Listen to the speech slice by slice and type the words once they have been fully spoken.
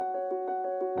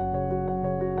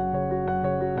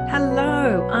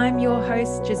Hello, I'm your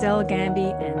host, Giselle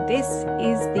Gamby, and this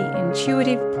is the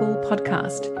Intuitive Pull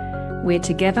Podcast, where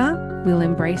together we'll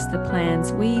embrace the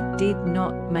plans we did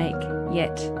not make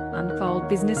yet, unfold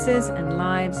businesses and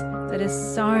lives that are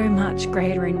so much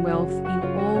greater in wealth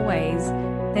in all ways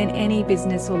than any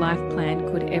business or life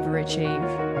plan could ever achieve.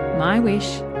 My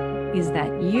wish is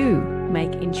that you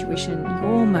make intuition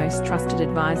your most trusted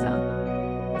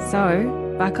advisor.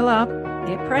 So buckle up,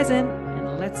 get present,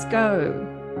 and let's go.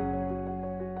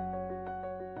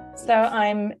 So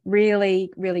I'm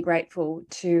really, really grateful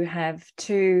to have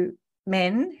two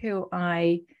men who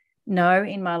I know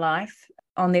in my life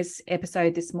on this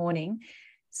episode this morning.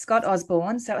 Scott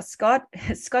Osborne. So Scott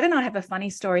and I have a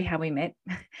funny story how we met.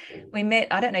 We met,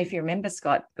 I don't know if you remember,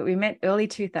 Scott, but we met early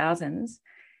 2000s.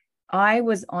 I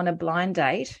was on a blind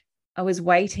date. I was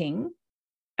waiting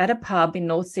at a pub in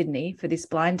North Sydney for this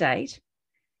blind date.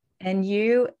 And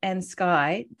you and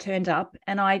Sky turned up,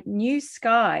 and I knew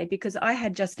Sky because I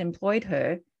had just employed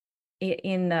her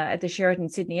at the Sheraton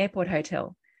Sydney Airport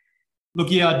Hotel.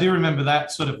 Look, yeah, I do remember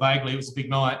that sort of vaguely. It was a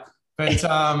big night, but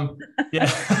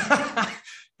yeah,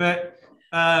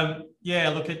 yeah.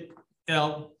 Look,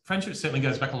 friendship certainly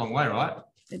goes back a long way, right?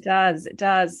 It does.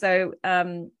 So,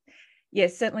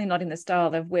 yes, certainly not in the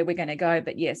style of where we're going to go,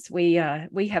 but yes, we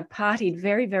have partied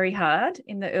very, very hard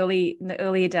in the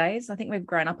earlier days. I think we've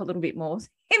grown up a little bit more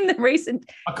in the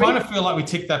recent. I kind of feel like we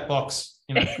ticked that box,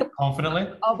 confidently.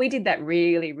 Oh, we did that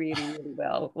really, really, really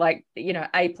well. Like,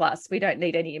 A+. We don't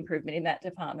need any improvement in that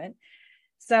department.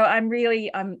 So I'm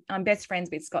best friends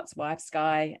with Scott's wife,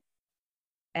 Sky,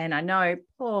 and I know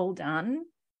Paul Dunn.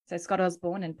 So Scott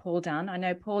Osborne and Paul Dunn. I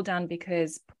know Paul Dunn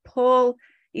because Paul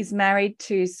is married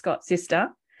to Scott's sister,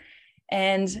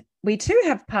 and we too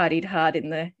have partied hard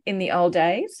in the old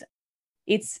days.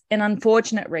 It's an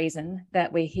unfortunate reason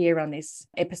that we're here on this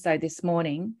episode this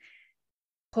morning.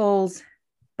 Paul's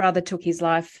brother took his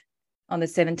life on the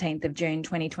 17th of June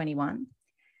 2021,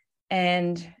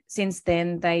 and since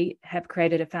then they have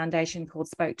created a foundation called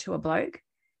Spoke to a Bloke.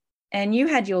 And you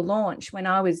had your launch when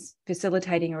I was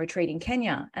facilitating a retreat in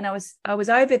Kenya, and I was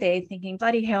over there thinking,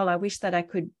 bloody hell, I wish that I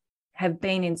could have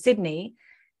been in Sydney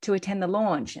to attend the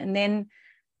launch. And then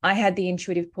I had the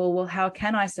intuitive pull, well, how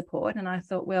can I support? And I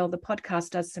thought, well, the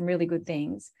podcast does some really good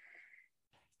things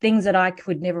that I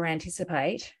could never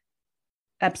anticipate.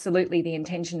 Absolutely, the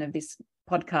intention of this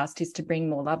podcast is to bring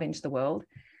more love into the world.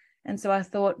 And so I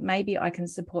thought maybe I can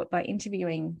support by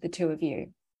interviewing the two of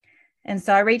you. And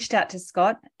so I reached out to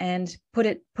Scott and put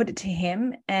it to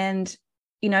him, and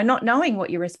not knowing what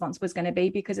your response was going to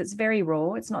be because it's very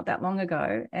raw. It's not that long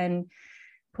ago. And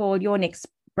Paul, your Nick's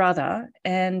brother,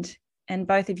 and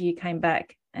both of you came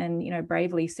back and,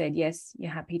 bravely said, yes, you're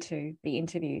happy to be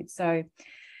interviewed. So.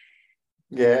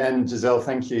 Yeah. And Giselle,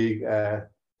 thank you.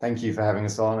 Thank you for having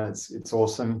us on. It's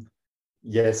awesome.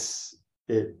 Yes,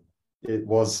 it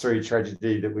was through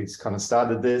tragedy that we kind of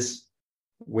started this.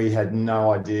 We had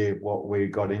no idea what we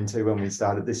got into when we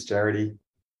started this charity.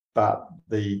 But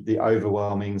the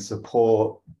overwhelming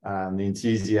support, the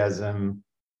enthusiasm,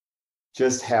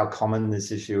 just how common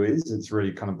this issue is, it's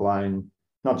really kind of blown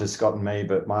not just Scott and me,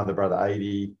 but my other brother,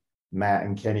 Adi, Matt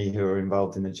and Kenny, who are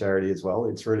involved in the charity as well.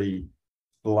 It's really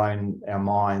blown our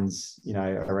minds,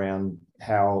 around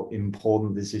how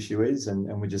important this issue is.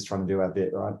 And we're just trying to do our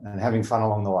bit, right? And having fun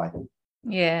along the way.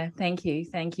 Yeah, thank you.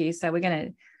 So we're going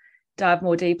to dive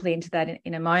more deeply into that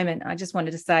in a moment. I just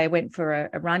wanted to say I went for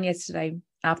a run yesterday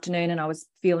afternoon and I was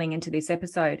feeling into this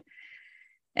episode,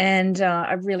 and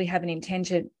I really have an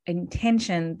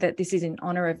intention that this is in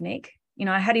honor of Nick.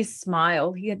 I had his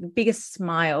smile. He had the biggest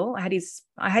smile. I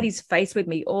had his face with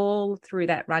me all through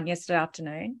that run yesterday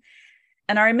afternoon.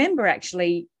 And I remember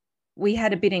actually we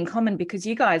had a bit in common because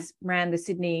you guys ran the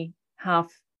Sydney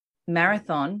half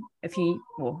marathon a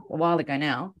while ago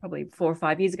now, probably 4 or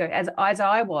 5 years ago, as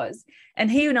I was,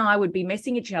 and he and I would be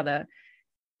messing each other,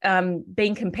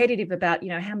 being competitive about,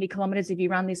 how many kilometers have you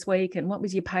run this week and what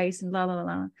was your pace and blah, blah,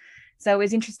 blah. So it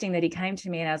was interesting that he came to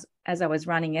me as I was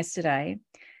running yesterday.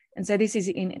 And so this is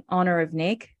in honor of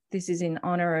Nick. This is in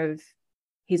honor of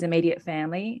his immediate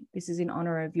family. This is in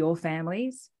honor of your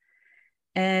families.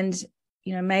 And,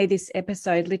 may this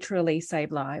episode literally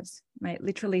save lives. May it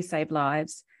literally save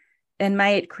lives. And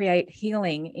may it create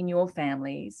healing in your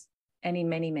families and in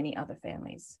many, many other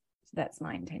families. So that's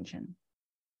my intention.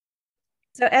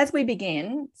 So as we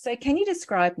begin, can you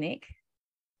describe Nick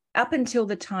up until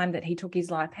the time that he took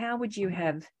his life? How would you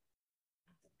have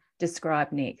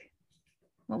described Nick?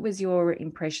 What was your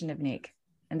impression of Nick?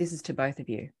 And this is to both of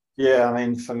you. Yeah, I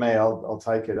mean, for me, I'll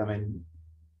take it. I mean,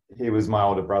 he was my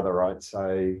older brother, right?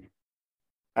 So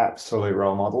absolute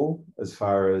role model as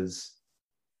far as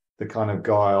the kind of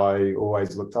guy I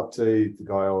always looked up to, the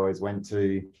guy I always went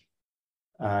to.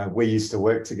 We used to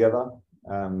work together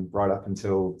right up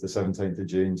until the 17th of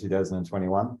June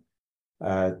 2021.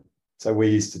 So we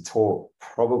used to talk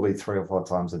probably 3 or 4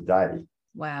 times a day.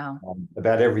 Wow.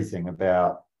 About everything,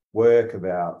 about work,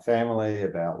 about family,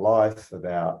 about life,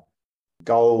 about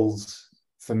goals.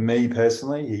 For me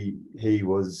personally, he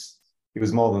was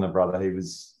more than a brother. He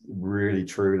was really,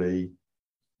 truly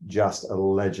just a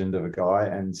legend of a guy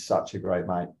and such a great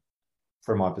mate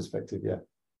from my perspective. Yeah.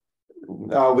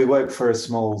 We work for a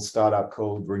small startup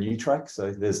called RenewTrack.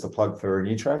 So there's the plug for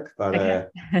RenewTrack. But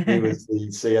he was the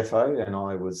CFO and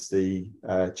I was the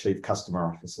Chief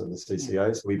Customer Officer, the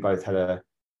CCO. So we both had a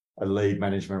lead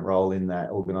management role in that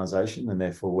organization and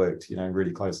therefore worked,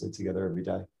 really closely together every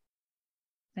day.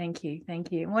 Thank you.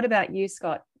 Thank you. And what about you,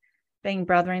 Scott? Being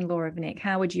brother-in-law of Nick,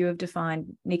 how would you have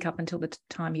defined Nick up until the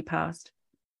time he passed?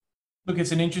 Look,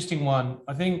 it's an interesting one.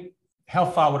 I think, how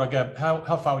far would I go?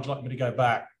 How far would you like me to go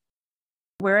back?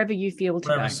 Wherever you feel to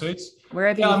Wherever go. suits.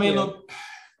 Wherever yeah, you I mean, feel. look,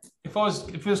 if I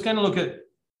was going to look at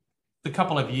the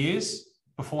couple of years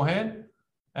beforehand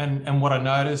and what I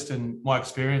noticed and my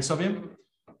experience of him,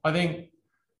 I think,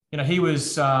 he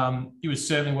was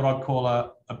certainly what I'd call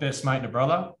a best mate and a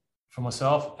brother for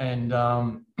myself. And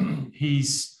I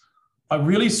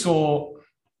really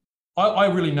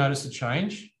noticed a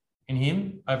change in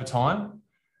him over time.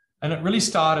 And it really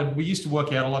started, we used to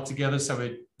work out a lot together. So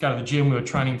we'd go to the gym, we were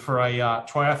training for a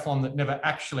triathlon that never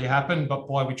actually happened, but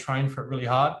boy, we trained for it really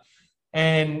hard.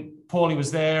 And Paulie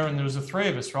was there and there was the 3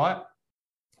 of us, right?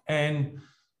 And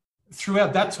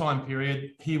throughout that time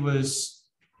period, he was,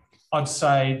 I'd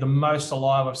say, the most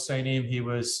alive I've seen him. He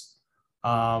was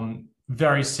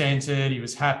very centered. He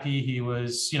was happy. He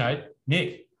was,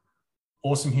 Nick,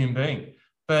 awesome human being.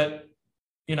 But,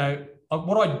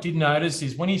 what I did notice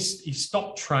is when he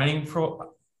stopped training for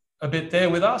a bit there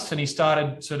with us and he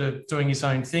started sort of doing his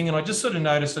own thing, and I just sort of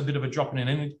noticed a bit of a drop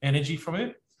in energy from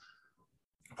him.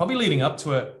 Probably leading up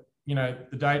to it,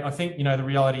 the date, I think, the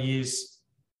reality is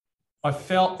I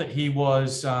felt that he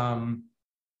was not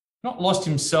lost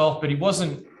himself, but he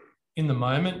wasn't in the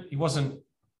moment. He wasn't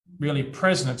really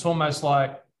present. It's almost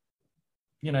like,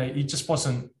 he just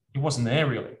wasn't there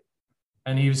really.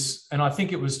 And I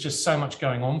think it was just so much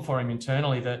going on for him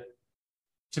internally that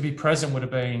to be present would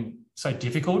have been so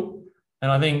difficult.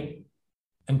 And I think,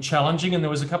 and challenging. And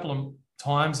there was a couple of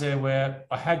times there where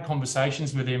I had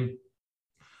conversations with him,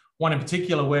 one in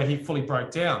particular where he fully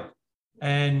broke down.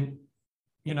 And,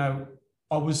 it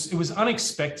was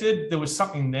unexpected. There was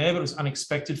something there, but it was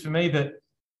unexpected for me. But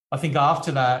I think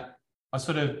after that, I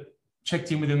sort of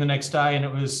checked in with him the next day and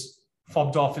it was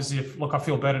fobbed off as if, look, I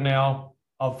feel better now.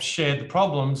 I've shared the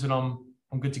problems and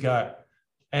I'm good to go.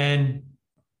 And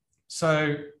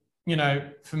so,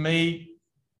 for me,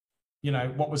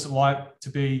 what was it like to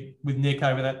be with Nick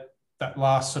over that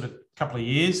last sort of couple of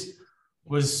years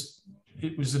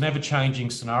it was an ever-changing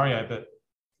scenario. But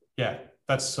yeah,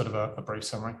 that's sort of a brief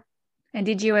summary. And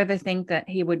did you ever think that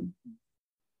he would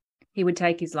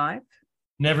take his life?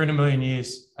 Never in a million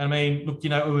years. I mean, look,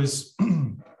 it was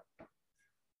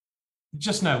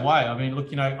just no way. I mean,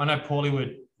 look, I know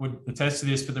Paulie would attest to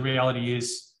this, but the reality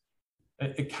is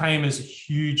it came as a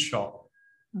huge shock.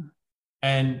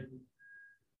 And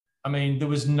I mean, there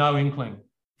was no inkling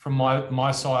from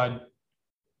my side,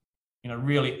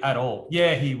 really at all.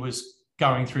 Yeah, he was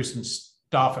going through some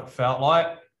stuff, it felt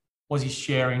like. Was he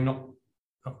sharing?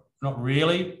 Not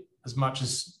really, as much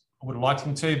as I would have liked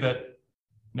him to, but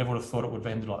never would have thought it would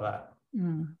have ended like that.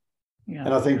 Yeah.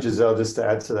 And I think, Giselle, just to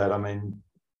add to that, I mean,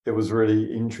 it was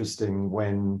really interesting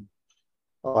when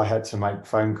I had to make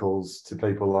phone calls to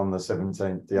people on the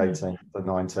 17th, the 18th, the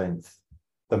 19th,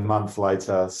 the month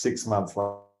later, 6 months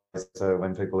later,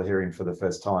 when people are hearing for the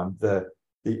first time, the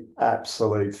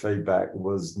absolute feedback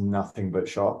was nothing but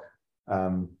shock.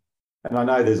 And I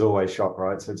know there's always shock,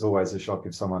 right? So it's always a shock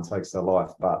if someone takes their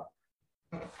life, but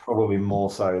probably more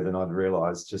so than I'd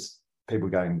realised, just people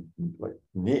going, like,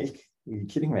 Nick, are you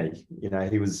kidding me?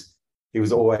 He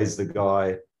was always the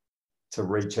guy to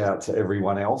reach out to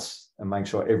everyone else and make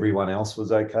sure everyone else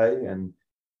was okay. And,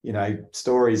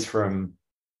 stories from,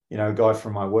 a guy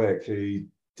from my work who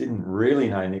didn't really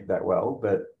know Nick that well,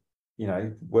 but,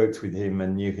 worked with him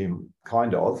and knew him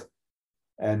kind of.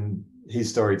 And his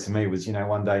story to me was,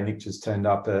 one day Nick just turned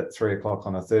up at 3 o'clock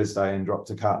on a Thursday and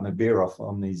dropped a carton of beer off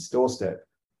on his doorstep.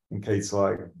 And Keith's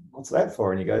like, what's that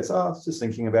for? And he goes, I was just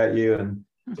thinking about you and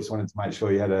just wanted to make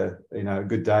sure you had a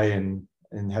good day and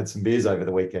had some beers over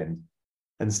the weekend.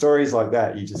 And stories like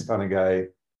that, you just kind of go,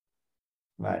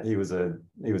 mate, he was a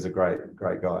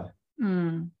great guy.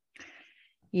 Mm.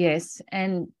 Yes.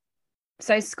 And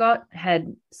so Scott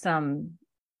had some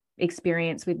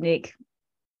experience with Nick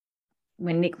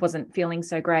when Nick wasn't feeling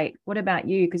so great. What about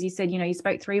you? Because you said, you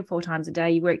spoke 3 or 4 times a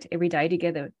day. You worked every day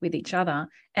together with each other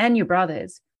and your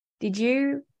brothers. Did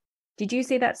you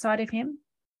see that side of him?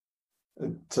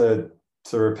 To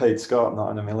repeat Scott,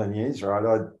 not in a million years,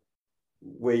 right?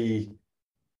 We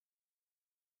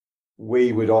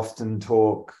would often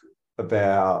talk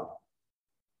about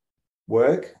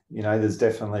work. There's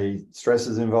definitely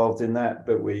stresses involved in that,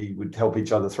 but we would help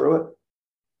each other through it.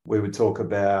 We would talk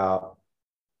about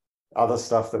other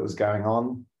stuff that was going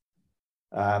on.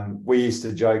 We used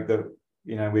to joke that,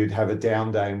 we'd have a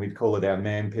down day and we'd call it our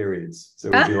man periods. So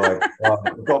we'd be like, oh,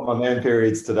 I've got my man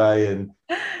periods today. And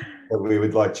we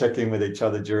would like check in with each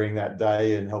other during that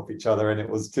day and help each other. And it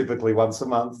was typically once a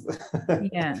month.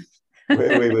 Yeah.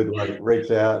 Where we would like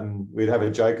reach out and we'd have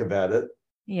a joke about it.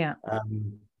 Yeah.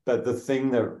 But the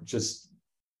thing that just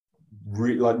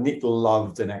like Nick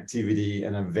loved an activity,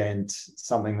 an event,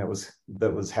 something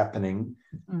that was happening.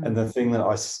 Mm. And the thing that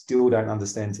I still don't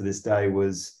understand to this day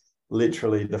was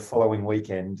literally the following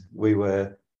weekend,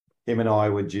 him and I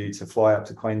were due to fly up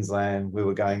to Queensland. We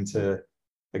were going to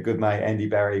a good mate, Andy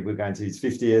Barry. We were going to his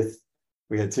 50th.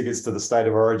 We had tickets to the State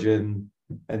of Origin.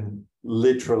 And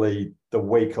literally the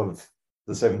week of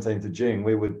the 17th of June,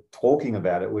 we were talking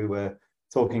about it. We were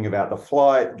talking about the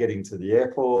flight, getting to the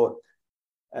airport.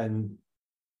 And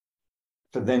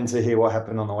for them to hear what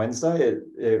happened on the Wednesday,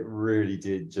 it really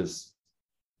didn't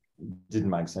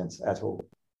make sense at all.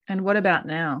 And what about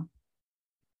now?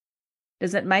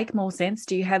 Does it make more sense?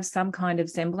 Do you have some kind of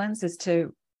semblance as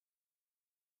to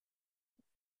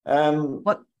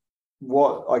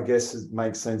what I guess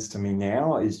makes sense to me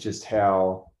now is just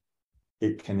how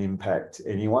it can impact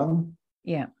anyone.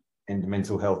 Yeah. And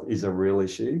mental health is a real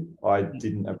issue. I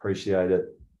didn't appreciate it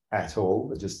at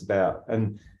all, just about.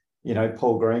 And,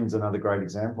 Paul Green's another great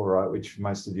example, right, which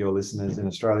most of your listeners in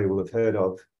Australia will have heard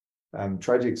of.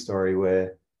 Tragic story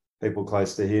where people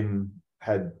close to him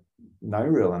had no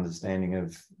real understanding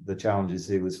of the challenges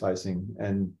he was facing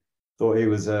and thought he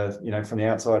was from the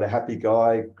outside, a happy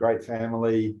guy, great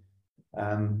family,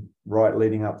 right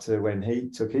leading up to when he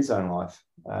took his own life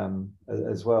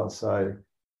as well. So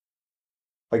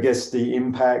I guess the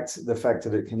impact, the fact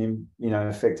that it can,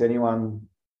 affect anyone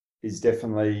is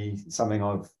definitely something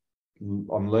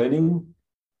I'm learning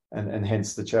and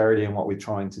hence the charity and what we're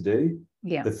trying to do.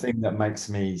 Yeah. The thing that makes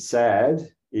me sad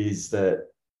is that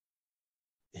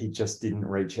he just didn't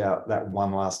reach out that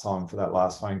one last time for that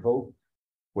last phone call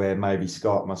where maybe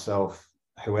Scott, myself,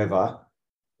 whoever,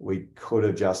 we could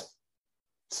have just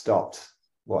stopped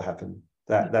what happened.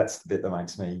 That's the bit that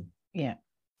makes me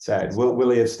sad. Will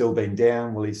he have still been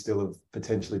down? Will he still have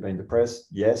potentially been depressed?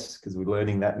 Yes, because we're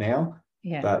learning that now.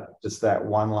 Yeah. But just that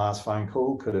one last phone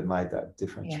call could have made that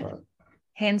difference, right?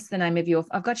 Hence the name of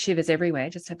I've got shivers everywhere,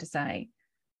 just have to say.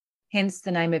 Hence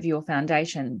the name of your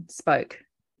foundation, Spoke.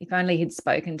 If only he'd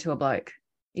spoken to a bloke.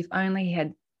 If only he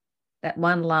had that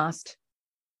one last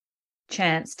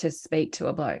chance to speak to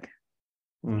a bloke.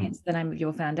 Hence the name of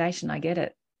your foundation. I get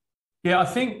it. Yeah, I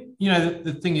think,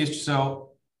 the thing is,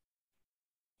 Giselle,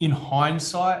 in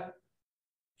hindsight,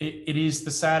 it is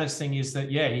the saddest thing is that,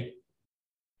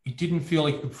 he didn't feel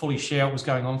he could fully share what was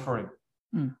going on for him.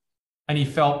 Mm. And he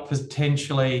felt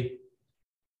potentially,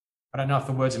 I don't know if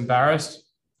the word's embarrassed.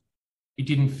 He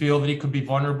didn't feel that he could be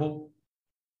vulnerable.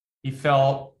 He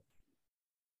felt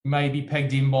maybe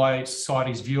pegged in by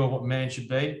society's view of what man should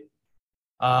be.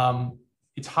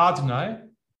 It's hard to know,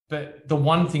 but the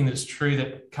one thing that's true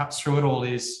that cuts through it all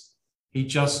is he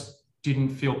just didn't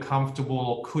feel comfortable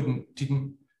or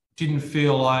didn't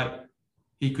feel like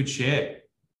he could share.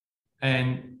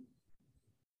 And,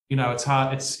 it's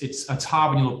hard. It's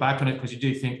hard when you look back on it because you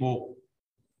do think, well,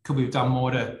 could we have done more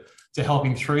to help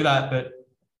him through that? But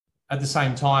at the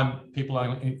same time, people are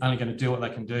only going to do what they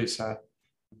can do. So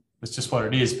it's just what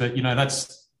it is. But,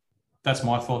 that's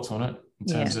my thoughts on it in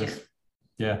terms of,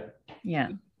 Yeah.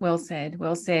 Well said.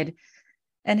 Well said.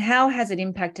 And how has it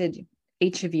impacted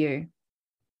each of you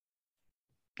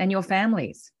and your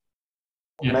families?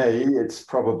 For me, it's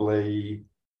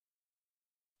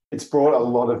brought a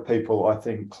lot of people, I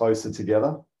think, closer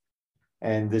together.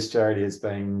 And this charity has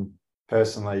been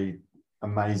personally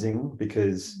amazing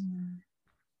because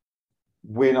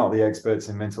we're not the experts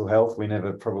in mental health. We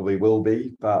never probably will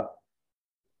be, but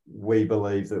we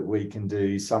believe that we can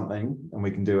do something and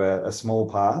we can do a small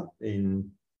part in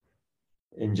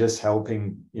just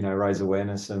helping, raise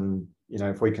awareness. And,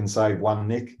 if we can save one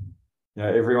Nick,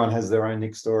 everyone has their own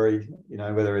Nick story,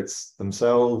 whether it's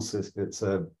themselves, if it's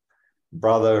a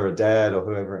brother or dad or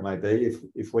whoever it may be,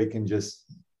 if we can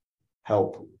just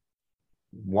help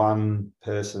one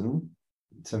person,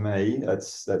 to me,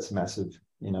 that's massive,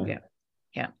 you know.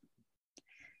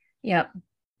 Yeah,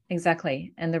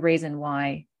 exactly. And the reason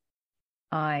why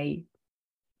I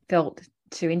felt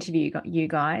to interview you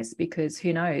guys, because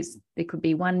who knows, there could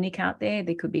be one Nick out there,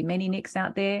 there could be many Nicks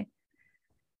out there.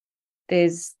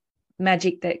 There's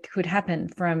magic that could happen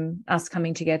from us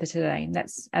coming together today, and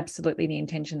that's absolutely the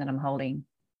intention that I'm holding.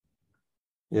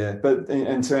 Yeah, but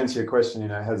and to answer your question, you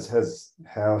know,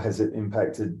 how has it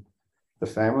impacted the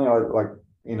family?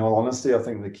 In all honesty, I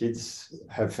think the kids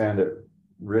have found it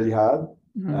really hard.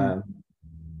 When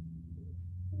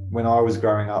I was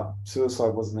growing up,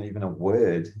 suicide wasn't even a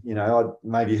word. You know, I'd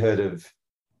maybe heard of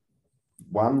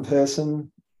one person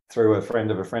through a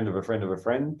friend of a friend of a friend of a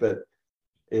friend, but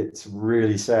it's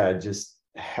really sad just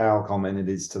how common it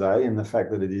is today, and the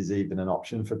fact that it is even an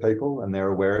option for people and they're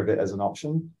aware of it as an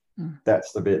option.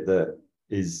 That's the bit that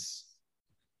is,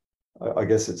 I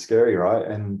guess it's scary, right?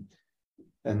 And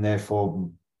therefore,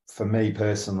 for me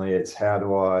personally, it's how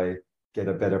do I get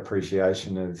a better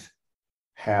appreciation of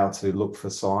how to look for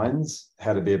signs,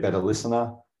 how to be a better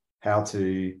listener, how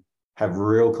to have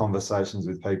real conversations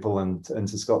with people, and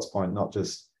to Scott's point, not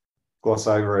just gloss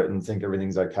over it and think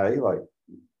everything's okay. Like,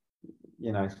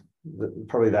 you know,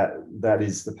 probably that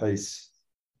is the piece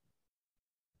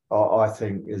I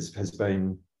think has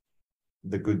been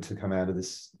the good to come out of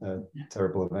this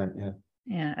terrible event.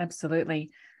 Yeah, absolutely.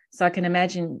 So I can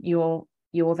imagine you're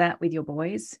that with your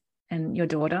boys and your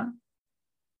daughter.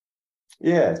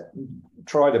 Yeah,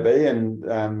 try to be, and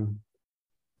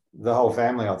the whole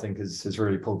family, I think, has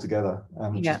really pulled together,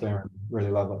 which has been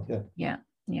really lovely. Yeah.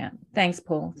 Thanks,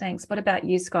 Paul. Thanks. What about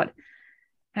you, Scott?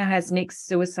 How has Nick's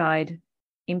suicide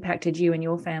impacted you and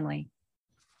your family?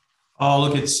 Oh,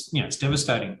 look, it's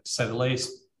devastating, to say the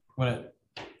least.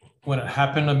 When it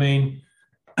happened, I mean,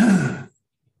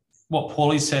 what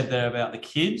Paulie said there about the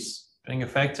kids being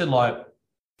affected, like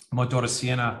my daughter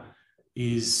Sienna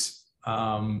is,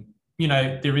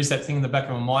 there is that thing in the back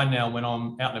of my mind now when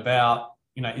I'm out and about,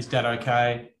 is Dad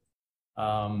okay?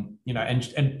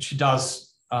 And she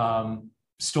does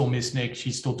still miss Nick.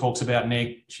 She still talks about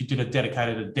Nick. She did a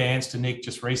dedicated dance to Nick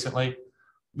just recently,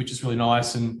 which is really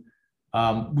nice. And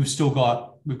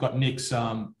we've got Nick's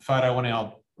photo on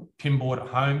our pinboard at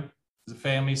home as a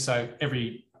family. So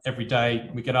every day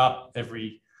we get up,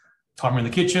 every time we're in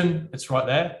the kitchen, it's right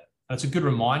there. And it's a good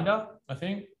reminder, I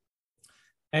think.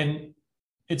 And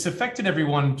it's affected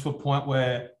everyone to a point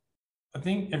where I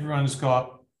think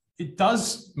it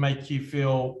does make you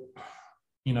feel,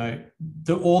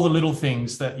 all the little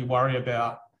things that you worry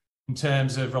about in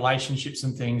terms of relationships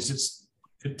and things.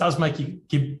 It does make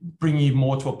you bring you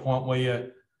more to a point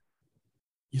where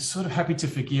you're sort of happy to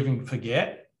forgive and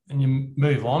forget, and you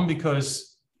move on,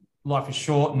 because life is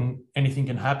short and anything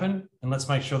can happen. And let's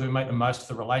make sure that we make the most of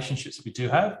the relationships that we do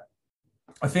have.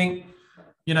 I think,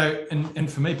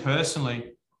 and for me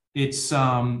personally, it's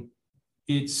shone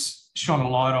a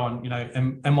light on,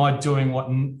 am I doing what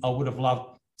I would have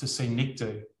loved to see Nick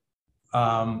do,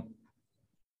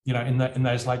 in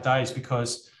those late days,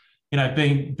 because,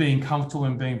 being comfortable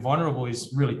and being vulnerable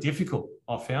is really difficult,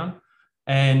 I've found.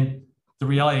 And the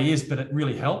reality is, but it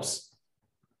really helps.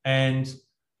 And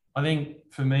I think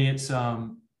for me, it's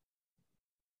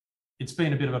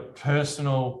been a bit of a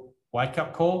personal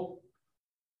wake-up call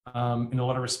in a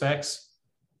lot of respects.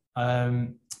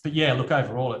 But yeah, look,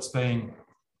 overall, there's been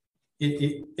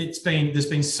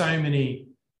so many,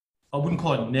 I wouldn't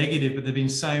call it negative, but there've been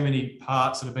so many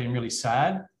parts that have been really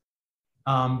sad.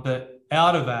 But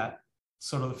out of that,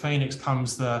 sort of the Phoenix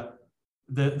comes the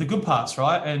good parts,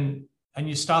 right? And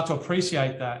you start to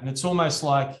appreciate that. And it's almost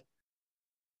like,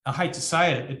 I hate to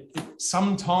say it,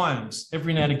 sometimes,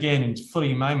 every now and again, in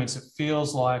fleeting moments, it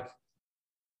feels like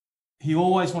he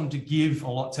always wanted to give a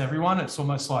lot to everyone. It's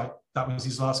almost like that was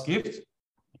his last gift.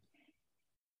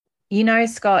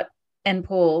 Scott and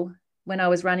Paul, when I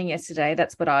was running yesterday,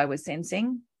 that's what I was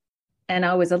sensing. And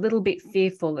I was a little bit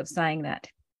fearful of saying that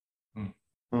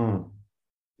to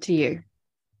you.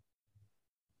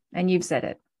 And you've said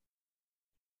it.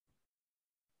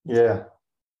 Yeah.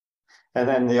 And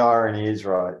then the irony is,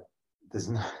 right, there's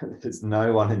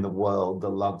no one in the world that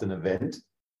loved an event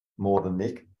more than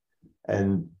Nick.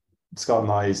 And Scott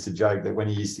and I used to joke that when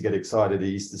he used to get excited, he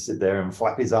used to sit there and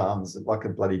flap his arms like a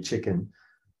bloody chicken.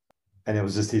 And it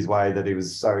was just his way, that he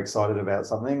was so excited about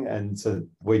something. And so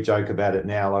we joke about it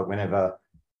now, like whenever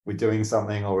we're doing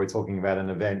something or we're talking about an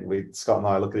event, Scott and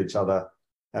I look at each other,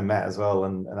 and Matt as well,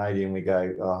 and Adi, and we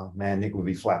go, oh man, Nick would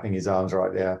be flapping his arms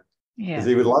right now. Because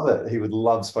he would love it. He would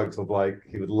love Spoke to a Bloke.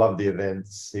 He would love the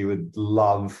events. He would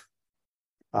love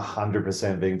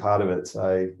 100% being part of it.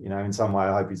 So, you know, in some way,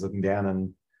 I hope he's looking down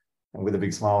and with a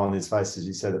big smile on his face, as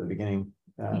you said at the beginning,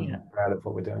 proud of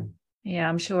what we're doing. Yeah,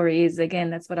 I'm sure he is. Again,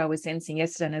 that's what I was sensing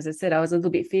yesterday. And as I said, I was a little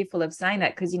bit fearful of saying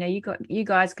that because, you know, you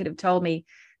guys could have told me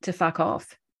to fuck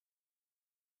off.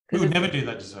 We would never do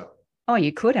that, Giselle. Oh,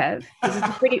 you could have.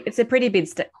 It's a pretty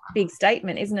big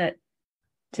statement, isn't it?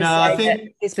 To say that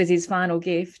this was his final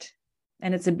gift.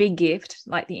 And it's a big gift.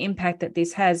 Like the impact that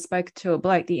this has, Spoke to a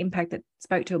Bloke, the impact that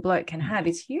Spoke to a Bloke can have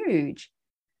is huge.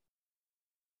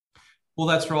 Well,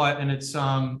 that's right. And it's,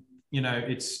 you know,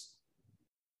 it's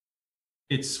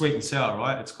sweet and sour,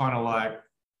 right? It's kind of like,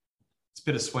 it's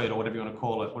bittersweet or whatever you want to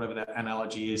call it, whatever that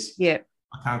analogy is. Yeah.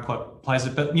 I can't quite place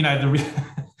it, but, you know,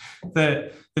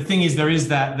 the thing is, there is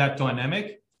that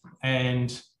dynamic,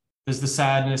 and there's the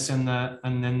sadness and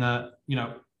then the, you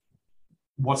know,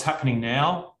 what's happening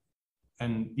now.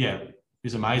 And yeah,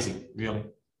 is amazing, really.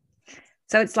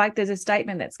 So it's like there's a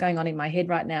statement that's going on in my head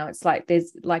right now. It's like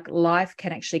there's like life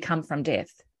can actually come from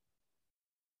death.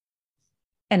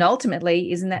 And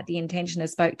ultimately, isn't that the intention of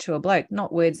Spoke to a Bloke?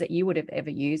 Not words that you would have ever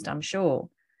used, I'm sure.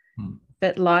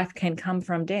 But life can come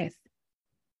from death.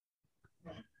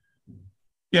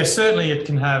 Yeah, certainly it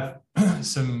can have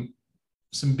some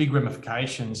big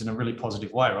ramifications in a really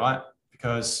positive way, right?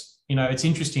 Because, you know, it's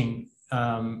interesting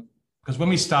because when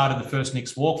we started the first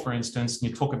Nick's Walk, for instance, and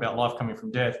you talk about life coming from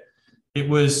death, it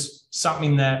was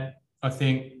something that I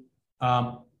think,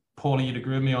 Paulie, you'd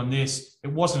agree with me on this,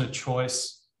 it wasn't a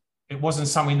choice. It wasn't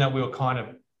something that we were kind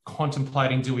of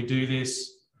contemplating, do we do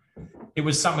this? It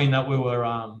was something that we were,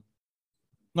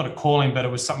 not a calling, but it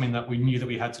was something that we knew that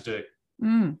we had to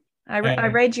do. I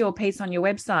read your piece on your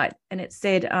website and it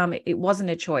said it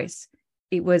wasn't a choice.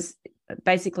 It was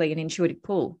basically an intuitive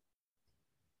pull.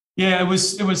 Yeah, it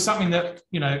was something that,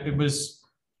 you know,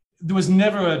 there was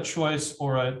never a choice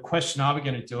or a question, are we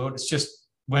going to do it? It's just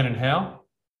when and how.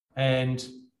 And,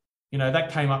 you know,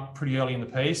 that came up pretty early in the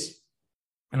piece.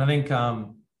 And I think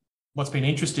what's been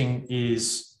interesting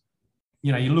is,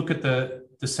 you know, you look at the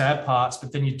sad parts,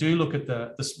 but then you do look at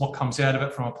the what comes out of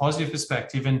it from a positive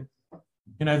perspective. And,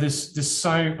 you know, there's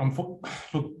so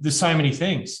many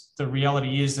things. The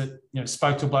reality is that, you know,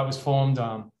 Spoke to a Bloke was formed.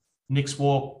 Nick's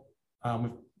Walk,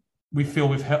 we feel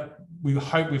we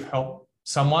hope we've helped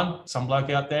some bloke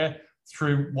out there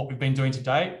through what we've been doing to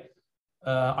date.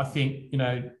 I think, you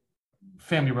know,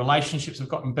 family relationships have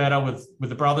gotten better with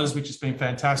the brothers, which has been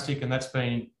fantastic. And that's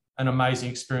been an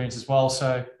amazing experience as well.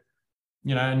 So,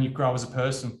 you know, and you grow as a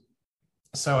person.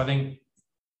 So I think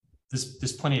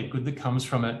there's plenty of good that comes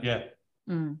from it. Yeah.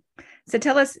 So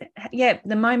tell us,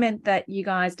 the moment that you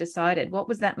guys decided, what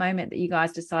was that moment that you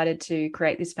guys decided to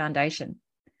create this foundation?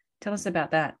 Tell us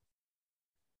about that.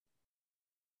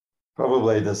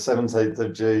 Probably the 17th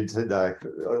of June today.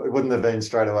 It wouldn't have been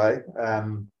straight away.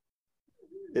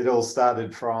 It all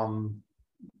started from,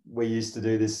 we used to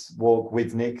do this walk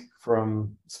with Nick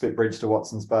from Spitbridge to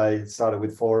Watsons Bay. It started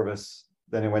with 4 of us,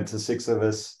 then it went to 6 of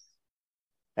us.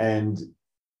 And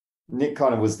Nick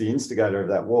kind of was the instigator of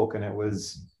that walk. And it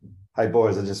was, hey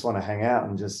boys, I just want to hang out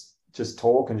and just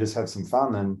talk and just have some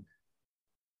fun. And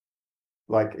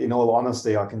like, in all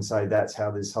honesty, I can say that's how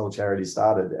this whole charity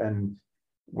started. And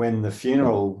when the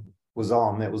funeral was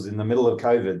on, it was in the middle of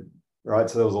COVID, right?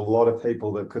 So there was a lot of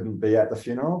people that couldn't be at the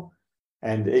funeral.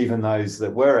 And even those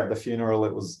that were at the funeral,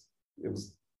 it was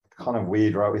kind of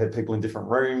weird, right? We had people in different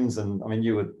rooms, and I mean,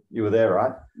 you were there,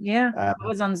 right? Yeah, I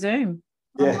was on Zoom,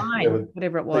 online,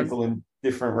 whatever it was. People in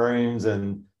different rooms,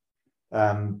 and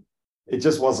it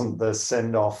just wasn't the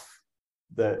send-off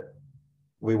that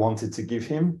we wanted to give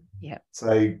him. Yeah.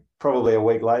 So probably a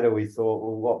week later, we thought,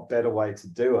 well, what better way to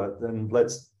do it than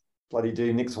let's bloody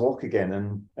do Nick's Walk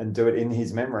again and do it in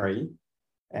his memory.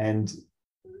 And,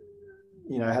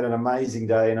 you know, had an amazing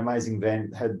day, an amazing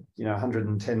event, had, you know,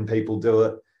 110 people do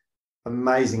it,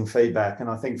 amazing feedback. And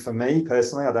I think for me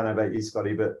personally, I don't know about you,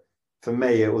 Scotty, but for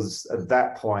me, it was at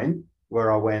that point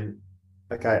where I went,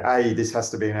 okay, A, this has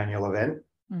to be an annual event.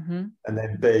 Mm-hmm. And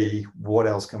then B, what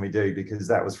else can we do? Because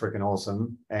that was freaking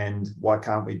awesome. And why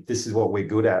can't we? This is what we're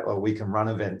good at. Or we can run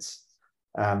events.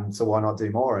 So why not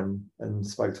do more? And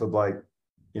Spoke to a Bloke,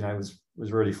 you know,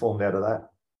 was really formed out of that.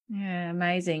 Yeah,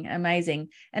 amazing.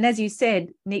 And as you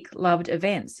said, Nick loved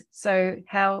events. So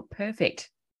how perfect.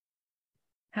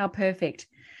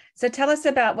 So tell us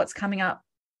about what's coming up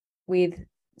with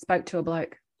Spoke to a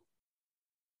Bloke.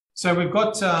 So we've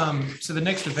got, so the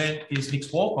next event is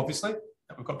Nick's Walk, obviously,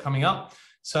 that we've got coming up.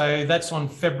 So that's on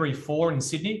February 4 in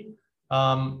Sydney.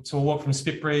 So we'll walk from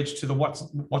Spitbridge to the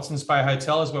Watsons Bay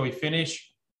Hotel is where we finish.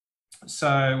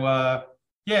 So,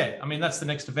 yeah, I mean, that's the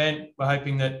next event. We're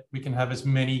hoping that we can have as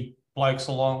many blokes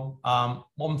along.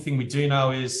 One thing we do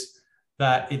know is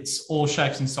that it's all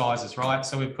shapes and sizes, right?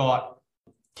 So we've got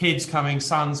kids coming,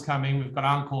 sons coming, we've got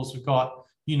uncles, we've got,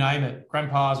 you name it,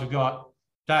 grandpas, we've got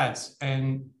dads.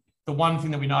 And the one thing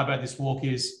that we know about this walk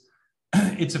is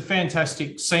it's a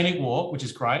fantastic scenic walk, which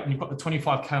is great. And you've got the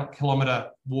 25-kilometre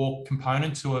walk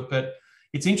component to it. But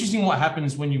it's interesting what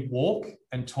happens when you walk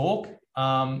and talk.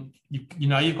 You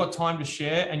know, you've got time to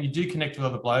share and you do connect with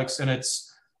other blokes and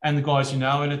the guys, you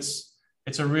know, and it's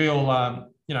a real,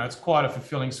 you know, it's quite a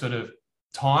fulfilling sort of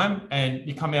time, and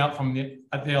you come out from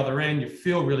at the other end, you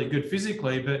feel really good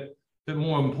physically, but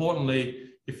more importantly,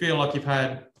 you feel like you've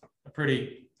had a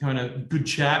pretty kind of good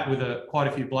chat with quite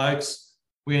a few blokes.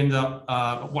 We end up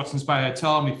at Watson's Bay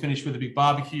Hotel and we finished with a big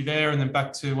barbecue there, and then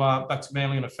back to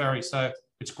Manly on a ferry. So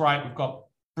it's great. We've got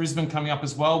Brisbane coming up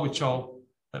as well, which I'll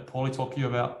let Paulie talk to you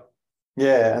about.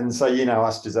 Yeah, and so you know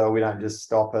us, Giselle, we don't just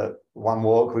stop at one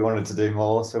walk. We wanted to do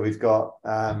more. So we've got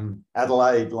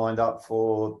Adelaide lined up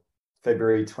for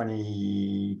February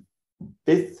 25th.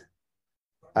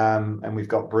 And we've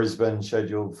got Brisbane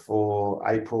scheduled for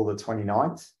April the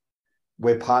 29th.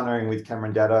 We're partnering with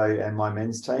Cameron Daddo and My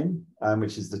Men's Team,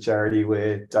 which is the charity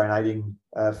we're donating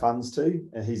funds to.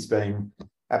 And he's been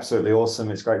absolutely awesome.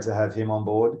 It's great to have him on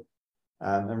board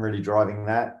and really driving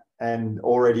that. And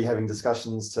already having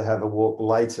discussions to have a walk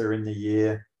later in the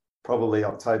year, probably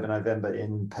October, November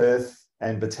in Perth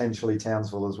and potentially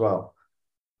Townsville as well.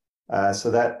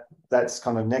 So that's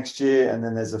kind of next year. And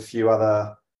then there's a few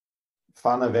other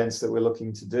fun events that we're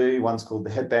looking to do. One's called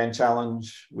the Headband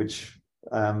Challenge, which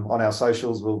on our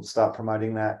socials, we'll start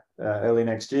promoting that early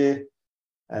next year.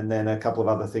 And then a couple of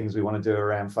other things we want to do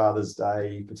around Father's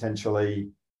Day, potentially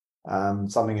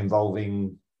something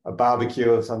involving a barbecue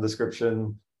of some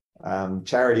description,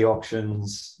 charity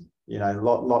auctions, you know,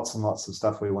 lots and lots of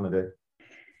stuff we want to do.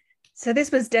 So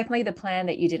this was definitely the plan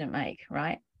that you didn't make,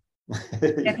 right?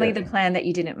 Definitely the plan that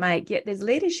you didn't make. Yet there's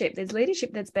leadership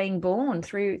that's being born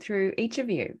through each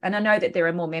of you. And I know that there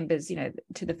are more members, you know,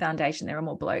 to the foundation. There are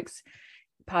more blokes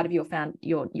part of your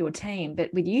team,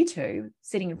 but with you two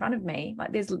sitting in front of me,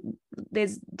 like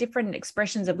there's different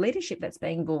expressions of leadership that's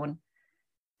being born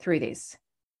through this.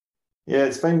 Yeah,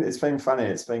 it's been funny.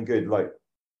 It's been good. Like,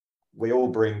 we all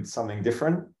bring something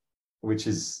different, which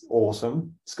is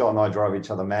awesome. Scott and I drive each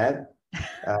other mad,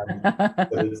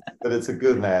 but it's a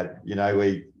good mad. You know,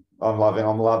 I'm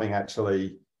loving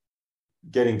actually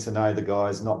getting to know the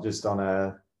guys, not just on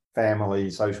a family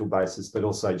social basis, but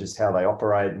also just how they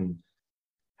operate and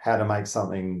how to make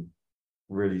something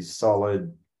really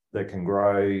solid that can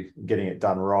grow, getting it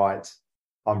done right.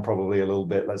 I'm probably a little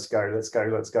bit, let's go.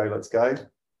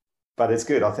 But it's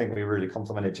good. I think we really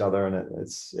complement each other, and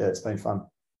it's been fun.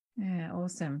 Yeah,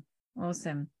 awesome.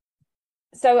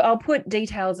 So I'll put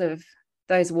details of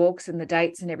those walks and the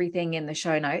dates and everything in the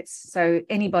show notes, so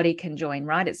anybody can join,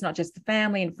 right? It's not just the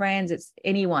family and friends; it's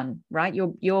anyone, right?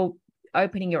 You're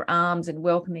opening your arms and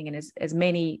welcoming in as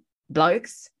many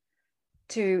blokes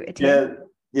to attend.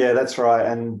 Yeah, that's right.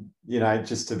 And you know,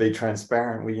 just to be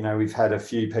transparent, we've had a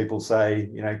few people say,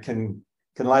 you know, can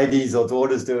ladies or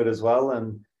daughters do it as well?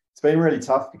 And it's been really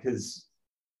tough because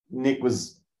Nick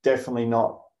was definitely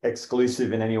not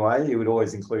exclusive in any way. He would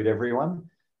always include everyone.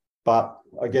 But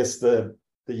I guess the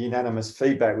unanimous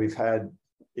feedback we've had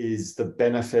is the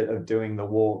benefit of doing the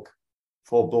walk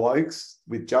for blokes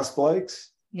with just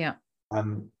blokes. Yeah.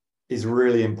 Is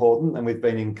really important. And we've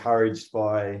been encouraged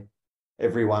by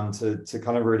everyone to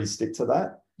kind of really stick to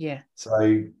that. Yeah.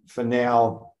 So for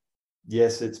now,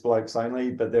 yes, it's blokes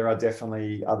only, but there are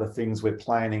definitely other things we're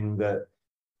planning that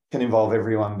can involve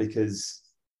everyone, because,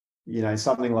 you know,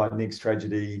 something like Nick's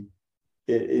tragedy,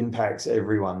 it impacts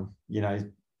everyone, you know,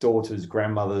 daughters,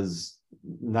 grandmothers,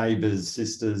 neighbours,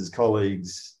 sisters,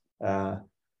 colleagues. So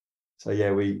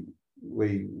yeah, we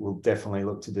will definitely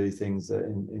look to do things that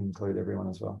include everyone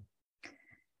as well.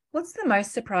 What's the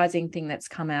most surprising thing that's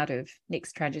come out of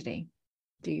Nick's tragedy,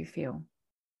 do you feel?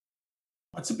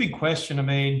 That's a big question. I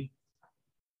mean,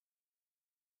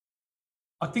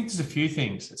 I think there's a few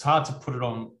things. It's hard to put it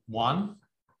on one,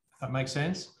 if that makes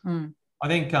sense. I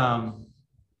think I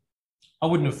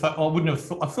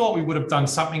thought we would have done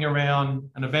something around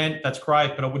an event. That's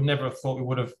great, but I would never have thought we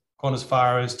would have gone as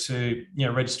far as to, you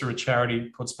know, register a charity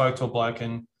called Spoke to a Bloke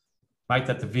and make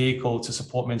that the vehicle to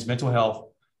support men's mental health.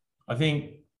 I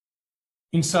think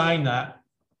in saying that,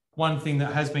 one thing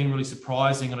that has been really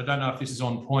surprising, and I don't know if this is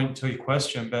on point to your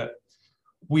question, but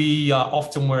we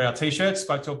often wear our T-shirts,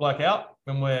 Spoke to a Bloke out,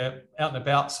 when we're out and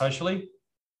about socially.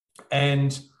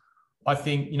 And I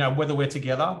think, you know, whether we're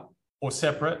together or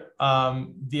separate,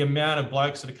 the amount of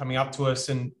blokes that are coming up to us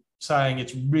and saying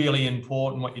it's really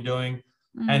important what you're doing,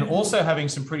 and also having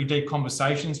some pretty deep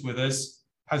conversations with us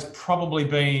has probably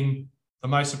been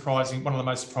one of the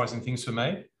most surprising things for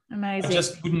me. Amazing. I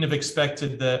just wouldn't have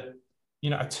expected that,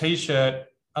 a T-shirt,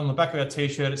 on the back of our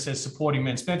T-shirt, it says supporting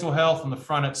men's mental health. On the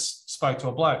front, it's spoke to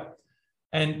a bloke.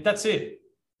 And that's it.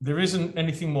 There isn't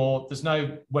anything more. There's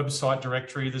no website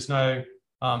directory. There's no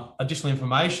additional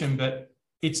information, but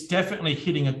it's definitely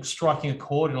striking a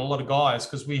chord in a lot of guys,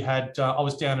 because we had, I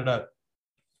was down at a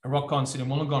rock concert in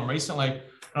Wollongong recently, and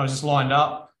I was just lined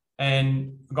up,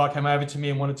 and a guy came over to me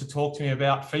and wanted to talk to me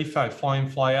about FIFO, fly in,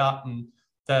 fly out, and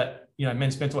that,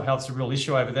 men's mental health is a real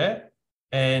issue over there.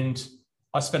 And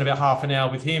I spent about half an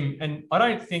hour with him, and I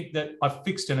don't think that I've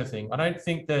fixed anything. I don't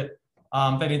think that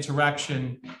that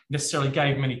interaction necessarily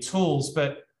gave him any tools,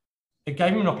 but it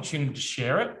gave him an opportunity to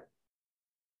share it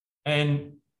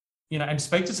and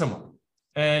speak to someone.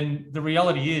 And the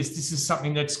reality is, this is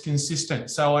something that's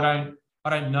consistent. So I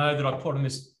don't know that I put on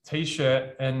this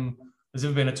T-shirt and there's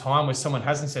ever been a time where someone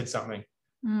hasn't said something.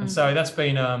 And so that's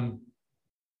been,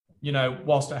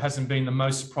 whilst it hasn't been the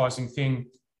most surprising thing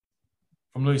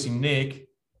from losing Nick,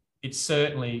 it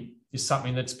certainly is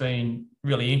something that's been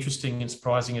really interesting and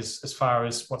surprising as far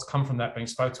as what's come from that, being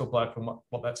spoke to a bloke, and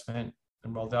what that's meant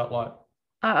and rolled out like.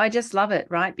 I just love it,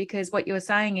 right? Because what you're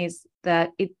saying is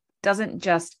that it doesn't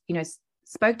just,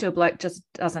 spoke to a bloke just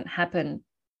doesn't happen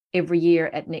every year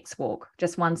at Nick's Walk,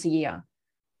 just once a year,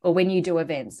 or when you do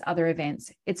other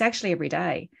events. It's actually every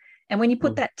day. And when you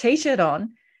put that T-shirt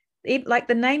on, like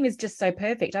the name is just so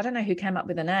perfect. I don't know who came up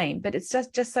with the name, but it's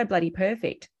just so bloody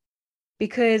perfect,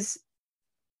 because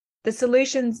the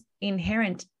solution's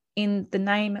inherent in the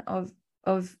name of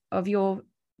your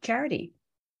charity.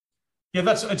 Yeah,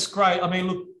 it's great. I mean,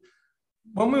 look,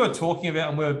 when we were talking about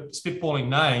and we were spitballing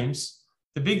names,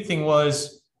 the big thing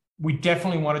was we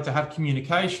definitely wanted to have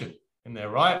communication in there,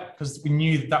 right? Because we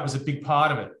knew that was a big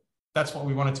part of it. That's what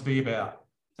we wanted to be about.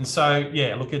 And so,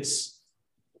 yeah, look, it's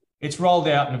rolled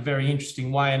out in a very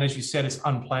interesting way. And as you said, it's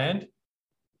unplanned.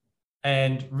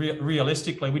 And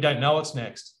realistically, we don't know what's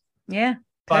next. Yeah.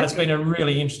 But it's been a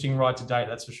really interesting ride to date,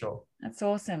 that's for sure. That's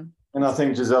awesome. And I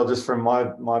think, Giselle, just from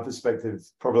my perspective,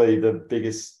 probably the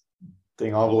biggest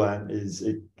thing I've learned is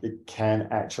it can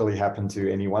actually happen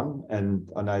to anyone. And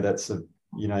I know that's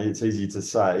it's easy to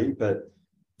say, but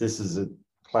this is a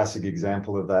classic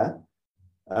example of that.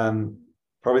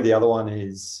 Probably the other one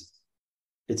is,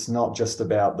 it's not just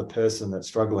about the person that's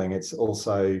struggling. It's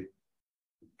also,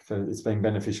 it's been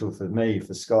beneficial for me,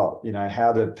 for Scott.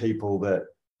 How do people that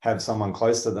have someone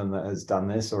close to them that has done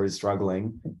this or is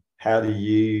struggling, how do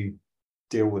you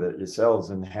deal with it yourselves,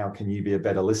 and how can you be a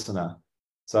better listener?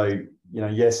 So,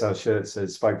 yes, our shirt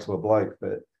says spoke to a bloke,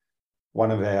 but one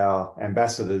of our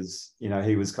ambassadors,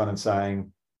 he was kind of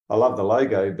saying, I love the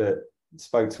logo, but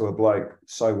spoke to a bloke,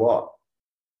 so what?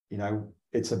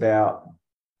 It's about,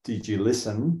 did you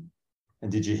listen,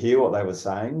 and did you hear what they were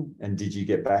saying, and did you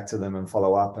get back to them and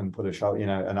follow up and put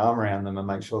an arm around them and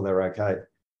make sure they're okay?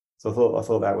 So I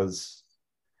thought that was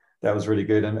really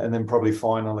good. And then probably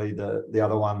finally the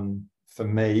other one for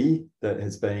me that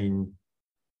has been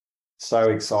so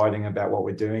exciting about what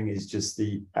we're doing is just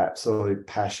the absolute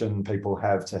passion people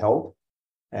have to help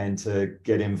and to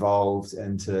get involved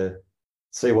and to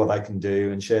see what they can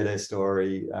do and share their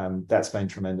story. That's been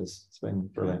tremendous. It's been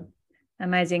brilliant.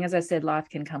 Amazing. As I said, life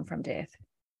can come from death.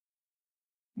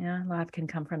 Yeah, life can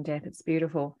come from death. It's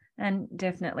beautiful. And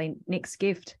definitely Nick's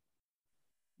gift.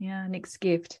 Yeah, Nick's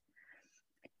gift.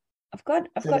 I've got.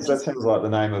 That sounds like the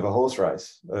name of a horse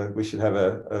race. We should have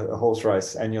a horse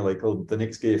race annually called the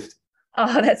Nick's Gift.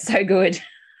 Oh, that's so good.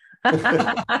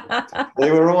 They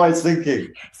were always thinking.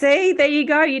 See, there you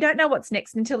go. You don't know what's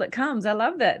next until it comes. I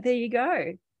love that. There you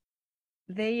go.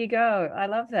 I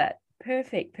love that.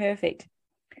 Perfect.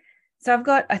 So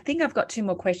I think I've got two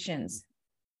more questions.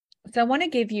 So I want to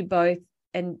give you both,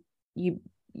 and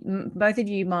both of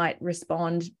you might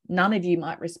respond. None of you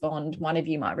might respond. One of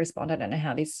you might respond. I don't know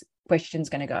how this question's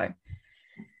going to go.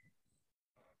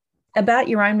 About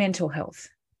your own mental health.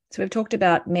 So we've talked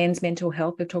about men's mental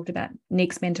health. We've talked about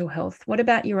Nick's mental health. What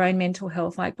about your own mental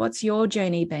health? Like, what's your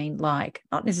journey been like?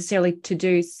 Not necessarily to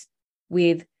do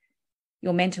with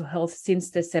your mental health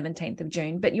since the 17th of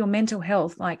June, but your mental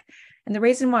health. And the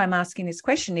reason why I'm asking this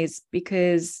question is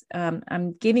because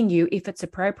I'm giving you, if it's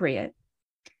appropriate,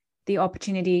 the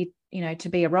opportunity, to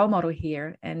be a role model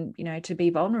here and, to be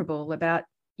vulnerable about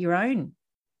your own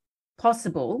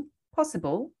possible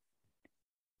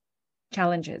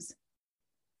challenges.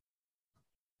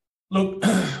 Look,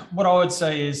 what I would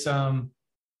say is I'm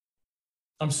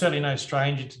certainly no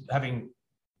stranger to having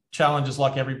challenges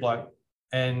like every bloke.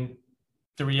 And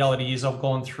the reality is I've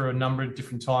gone through a number of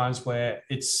different times where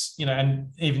it's, you know, and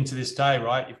even to this day,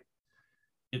 right,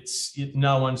 it's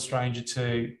no one's stranger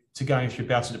to going through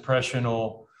bouts of depression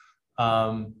or,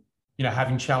 you know,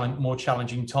 having more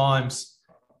challenging times.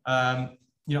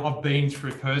 You know, I've been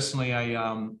through personally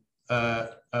I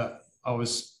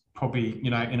was probably, you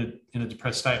know, in a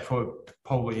depressed state for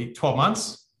probably 12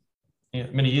 months, you know,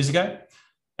 many years ago.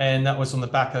 And that was on the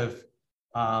back of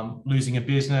losing a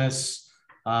business,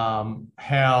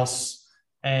 house,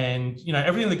 and, you know,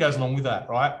 everything that goes along with that,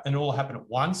 right? And it all happened at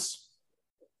once.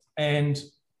 And,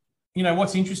 you know,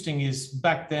 what's interesting is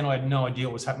back then I had no idea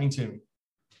what was happening to me.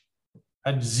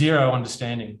 I had zero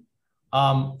understanding.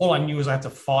 All I knew was I had to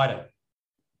fight it.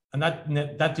 And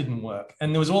that didn't work.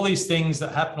 And there was all these things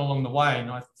that happened along the way.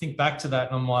 And I think back to that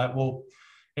and I'm like, well,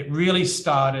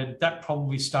 that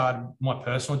probably started my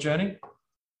personal journey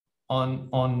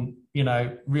on, you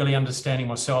know, really understanding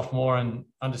myself more and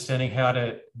understanding how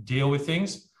to deal with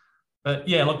things. But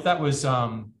yeah, look, that was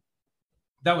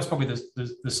probably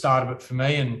the start of it for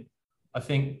me. And I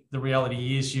think the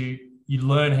reality is you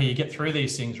learn how you get through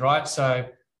these things, right? So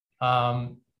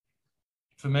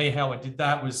for me, how I did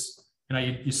that was, you know,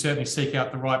 you certainly seek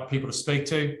out the right people to speak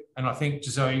to. And I think,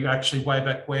 Giselle, you actually way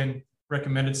back when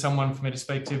recommended someone for me to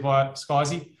speak to via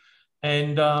Skyzy.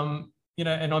 And, you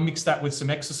know, and I mixed that with some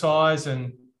exercise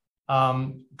and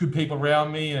good people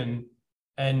around me.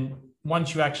 And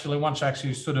once I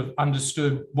actually sort of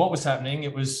understood what was happening,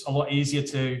 it was a lot easier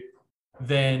to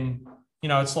then, you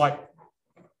know, it's like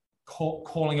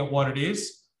calling it what it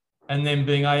is and then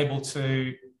being able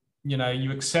to, you know,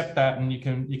 you accept that and you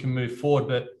can move forward.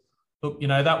 But look, you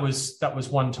know, that was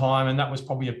one time, and that was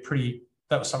probably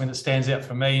that was something that stands out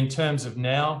for me in terms of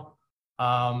now.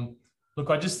 Look,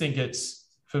 I just think it's,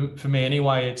 for me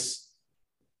anyway,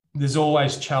 there's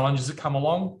always challenges that come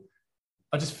along.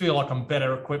 I just feel like I'm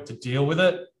better equipped to deal with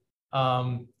it.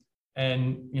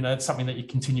 And, you know, it's something that you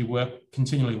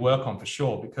continually work on for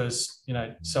sure, because, you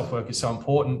know, self-work is so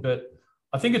important. But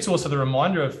I think it's also the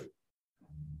reminder of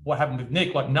what happened with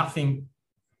Nick. Like, nothing,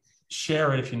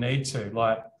 share it if you need to.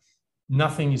 Like,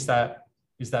 nothing is that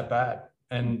bad.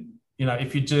 And, you know,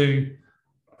 if you do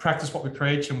practice what we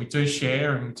preach and we do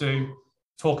share and we do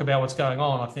talk about what's going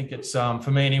on, I think it's,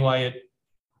 for me anyway,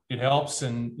 it helps.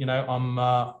 And, you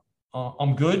know,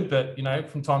 I'm good, but, you know,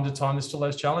 from time to time, there's still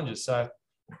those challenges. So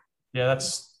yeah,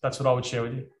 that's what I would share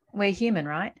with you. We're human,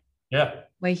 right? Yeah.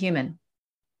 We're human.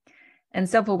 And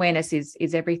self-awareness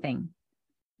is everything.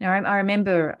 Now, I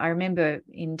remember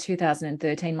in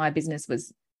 2013, my business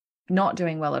was not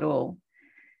doing well at all.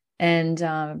 And,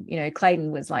 you know,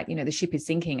 Clayton was like, you know, the ship is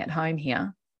sinking at home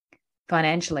here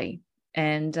financially.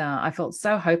 And I felt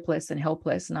so hopeless and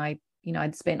helpless. And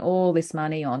I'd spent all this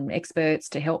money on experts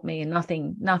to help me and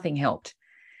nothing helped.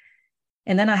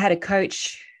 And then I had a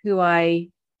coach who I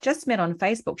just met on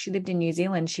Facebook. She lived in New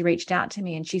Zealand. She reached out to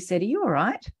me and she said, "Are you all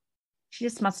right?" She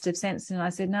just must have sensed. And I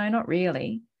said, "No, not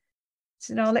really." She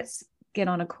said, "Oh, let's get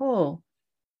on a call."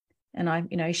 And I,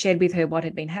 you know, shared with her what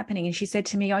had been happening. And she said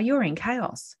to me, "Oh, you're in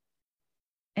chaos."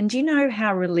 And do you know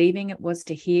how relieving it was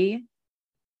to hear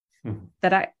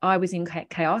that I was in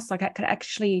chaos? Like, I could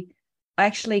actually,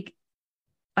 I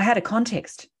had a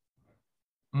context.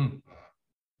 And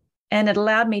it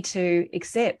allowed me to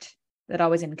accept that I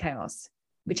was in chaos,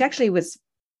 which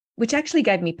actually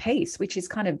gave me peace, which is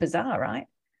kind of bizarre, right?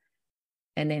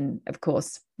 And then, of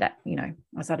course, that, you know,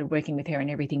 I started working with her and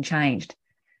everything changed.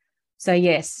 So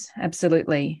yes,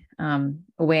 absolutely.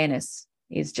 Awareness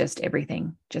is just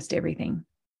everything,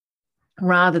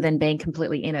 rather than being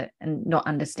completely in it and not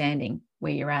understanding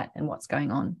where you're at and what's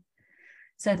going on.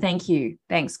 So thank you.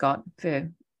 Thanks, Scott,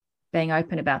 for being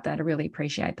open about that. I really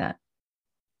appreciate that.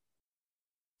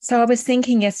 So I was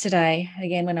thinking yesterday,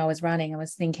 again, when I was running, I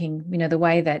was thinking, you know, the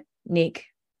way that Nick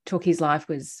took his life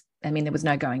was, I mean, there was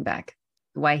no going back.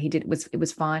 The way he did it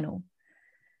was final.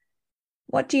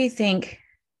 What do you think,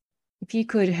 if you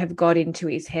could have got into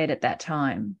his head at that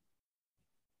time,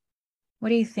 what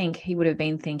do you think he would have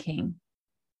been thinking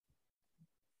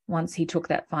once he took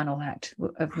that final act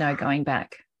of no going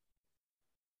back?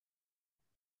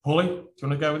 Paulie, do you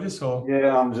want to go with this? Or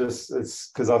yeah, it's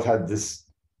because I've had this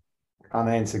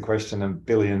unanswered question a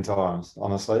billion times,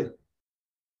 honestly.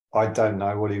 I don't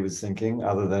know what he was thinking,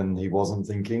 other than he wasn't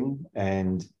thinking.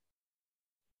 And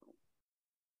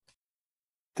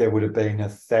there would have been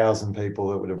 1,000 people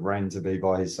that would have ran to be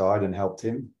by his side and helped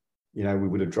him. You know, we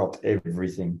would have dropped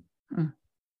everything.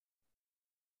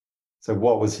 So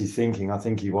what was he thinking? I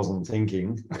think he wasn't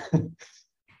thinking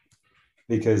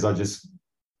because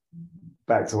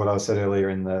back to what I said earlier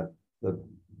in the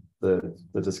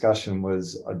the discussion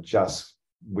was, I just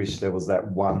wish there was that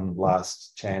one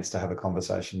last chance to have a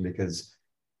conversation, because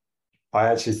I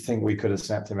actually think we could have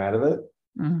snapped him out of it.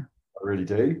 Mm. I really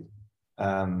do.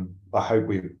 I hope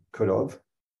we could have.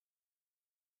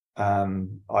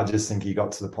 I just think he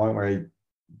got to the point where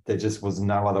there just was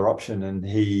no other option, and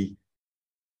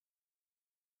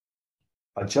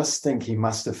I just think he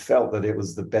must have felt that it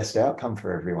was the best outcome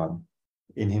for everyone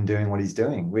in him doing what he's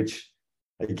doing, which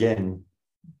again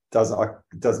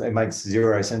it makes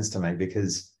zero sense to me,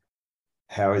 because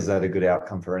how is that a good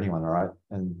outcome for anyone, right?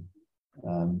 And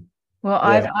well,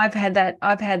 yeah. I've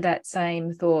had that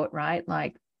same thought, right?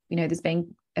 Like, there's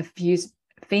been a few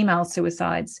female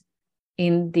suicides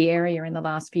in the area in the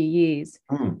last few years.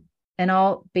 Mm. And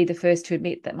I'll be the first to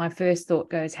admit that my first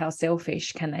thought goes, how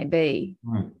selfish can they be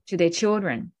to their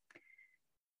children?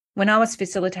 When I was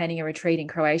facilitating a retreat in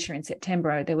Croatia in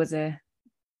September, there was a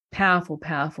powerful,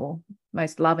 powerful,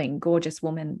 most loving, gorgeous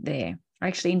woman there. I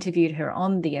actually interviewed her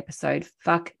on the episode,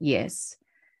 Fuck Yes,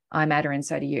 I Matter and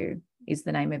So Do You, is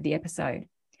the name of the episode.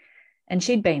 And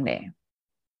she'd been there.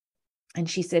 And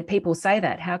she said, people say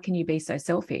that, how can you be so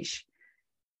selfish?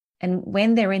 And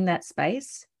when they're in that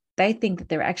space, they think that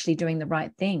they're actually doing the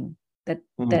right thing, that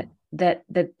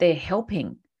they're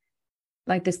helping.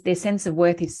 Like this, their sense of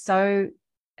worth is so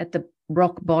at the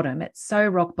rock bottom. It's so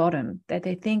rock bottom that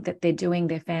they think that they're doing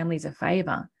their families a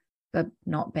favor, but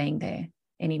not being there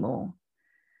anymore.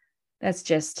 That's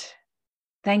just,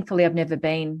 thankfully, I've never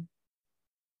been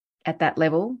at that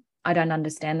level. I don't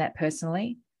understand that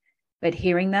personally, but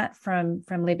hearing that from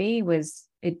Libby was,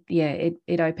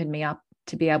 it opened me up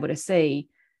to be able to see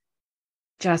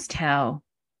just how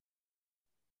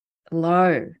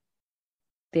low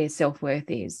their self-worth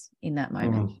is in that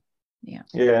moment. Yeah.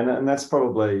 And that's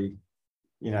probably,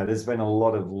 there's been a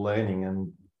lot of learning,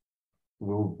 and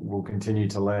we'll continue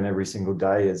to learn every single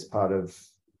day as part of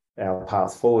our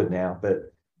path forward now.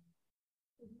 But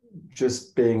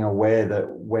just being aware that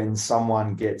when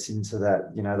someone gets into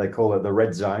that, they call it the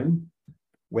red zone,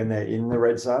 when they're in the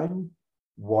red zone,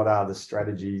 what are the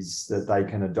strategies that they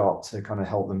can adopt to kind of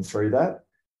help them through that?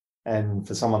 And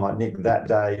for someone like Nick, that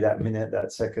day, that minute,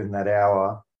 that second, that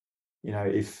hour,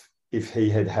 if he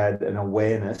had had an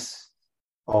awareness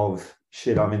of,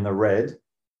 shit, I'm in the red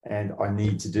and I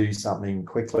need to do something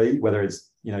quickly, whether it's,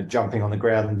 jumping on the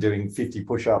ground and doing 50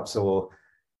 push-ups, or,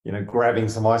 grabbing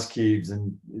some ice cubes,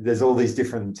 and there's all these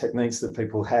different techniques that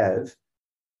people have,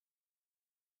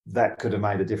 that could have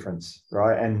made a difference,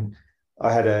 right? And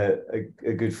I had a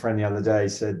good friend the other day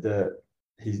said that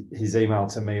his email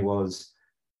to me was,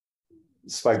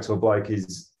 spoke to a bloke,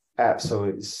 is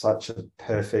absolutely such a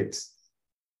perfect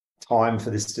time for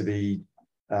this to be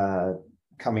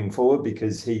coming forward,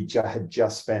 because he had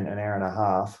just spent an hour and a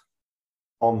half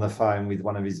on the phone with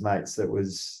one of his mates that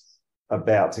was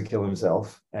about to kill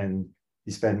himself, and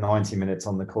he spent 90 minutes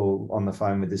on the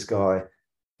phone with this guy,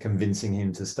 convincing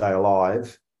him to stay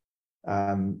alive.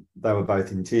 They were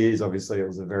both in tears. Obviously, it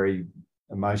was a very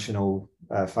emotional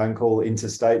phone call,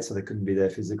 interstate, so they couldn't be there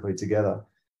physically together.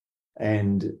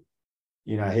 And,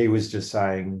 he was just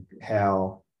saying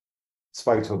how,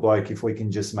 spoke to a bloke, if we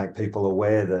can just make people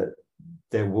aware that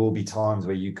there will be times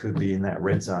where you could be in that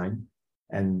red zone,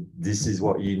 and this is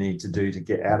what you need to do to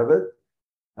get out of it,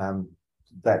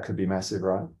 that could be massive,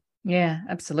 right? Yeah,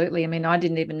 absolutely. I mean, I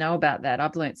didn't even know about that.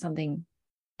 I've learned something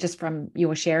just from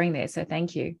your sharing there. So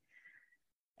thank you.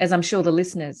 As I'm sure the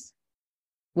listeners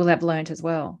will have learned as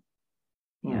well.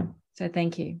 Yeah. So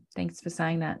thank you. Thanks for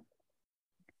saying that.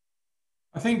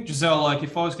 I think, Giselle, like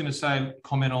if I was going to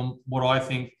comment on what I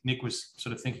think Nick was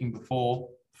sort of thinking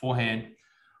beforehand,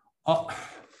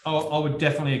 I would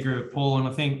definitely agree with Paul. And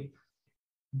I think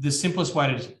the simplest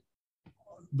way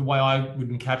the way I would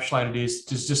encapsulate it is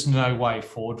there's just no way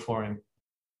forward for him.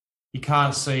 He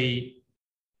can't see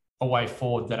a way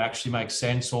forward that actually makes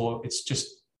sense, or it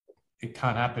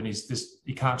can't happen.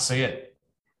 He can't see it.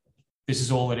 This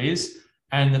is all it is.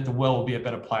 And that the world will be a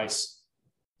better place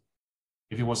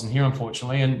if he wasn't here,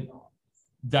 unfortunately. And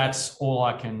that's all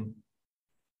I can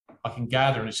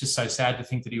gather. And it's just so sad to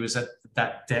think that he was at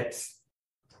that depth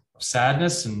of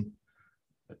sadness. And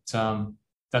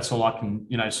that's all I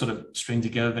can, sort of string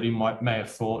together that he may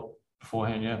have thought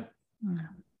beforehand. Yeah.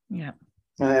 Yeah.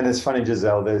 And it's funny,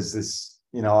 Giselle, there's this,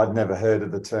 I'd never heard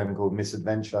of the term called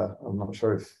misadventure. I'm not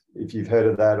sure if you've heard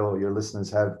of that or your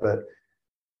listeners have, but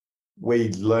we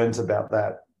learned about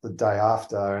that the day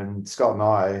after, and Scott and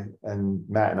I and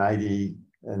Matt and Adi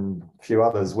and a few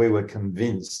others, we were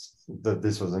convinced that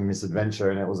this was a misadventure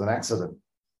and it was an accident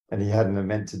and he hadn't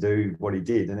meant to do what he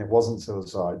did, and it wasn't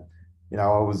suicide. I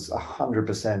was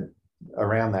 100%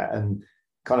 around that. And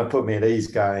kind of put me at ease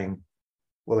going,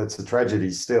 well, it's a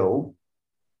tragedy still,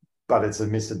 but it's a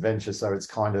misadventure. So it's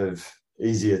kind of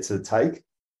easier to take.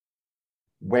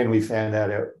 When we found out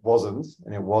it wasn't,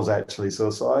 and it was actually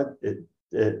suicide,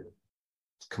 it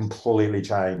completely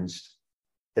changed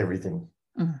everything,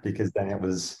 because then it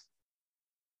was,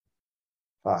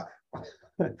 fuck,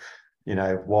 you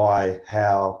know, why,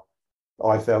 how.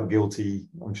 I felt guilty.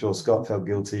 I'm sure Scott felt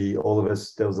guilty. All of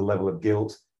us, there was a level of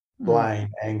guilt,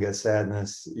 blame, anger,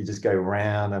 sadness. You just go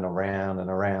round and around and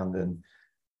around. And,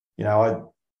 you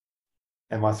know,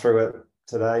 am I through it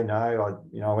today? No.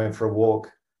 I went for a walk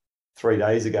 3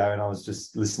 days ago and I was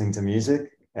just listening to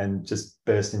music and just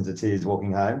burst into tears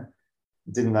walking home.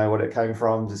 Didn't know what it came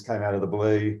from, just came out of the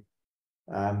blue.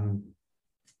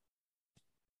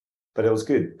 But it was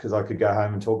good because I could go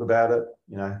home and talk about it.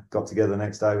 You know, got together the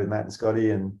next day with Matt and Scotty,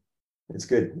 and it's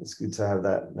good. It's good to have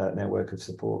that network of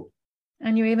support.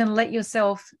 And you even let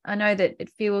yourself, I know that it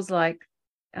feels like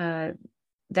that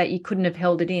you couldn't have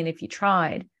held it in if you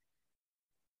tried,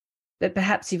 but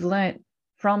perhaps you've learnt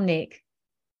from Nick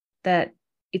that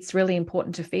it's really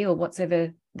important to feel what's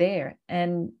ever there,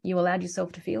 and you allowed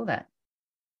yourself to feel that.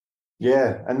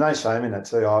 Yeah, and no shame in it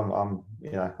too. I'm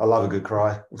you know, I love a good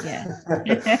cry. Yeah.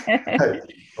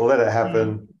 I'll let it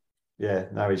happen. Yeah,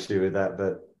 no issue with that.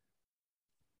 But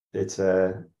it's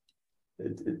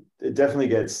it definitely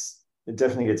gets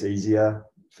easier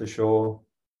for sure.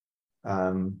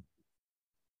 But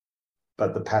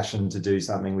the passion to do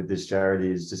something with this charity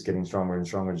is just getting stronger and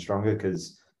stronger and stronger,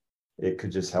 because it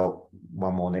could just help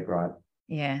one more Nick Wright.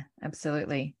 Yeah,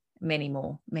 absolutely. Many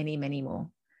more.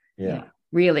 Yeah.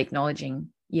 Really acknowledging,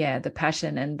 the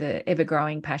passion and the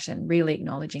ever-growing passion, really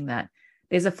acknowledging that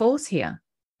there's a force here.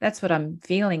 That's what I'm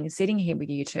feeling sitting here with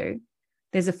you two.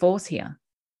 There's a force here.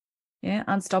 Yeah,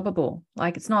 unstoppable.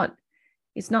 Like it's not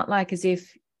like as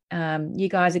if you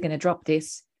guys are going to drop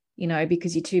this, you know,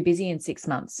 because you're too busy in 6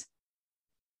 months.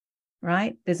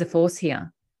 Right? There's a force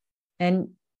here. And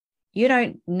you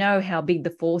don't know how big the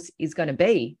force is going to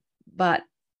be, but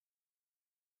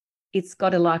it's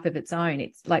got a life of its own.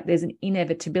 It's like there's an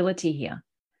inevitability here.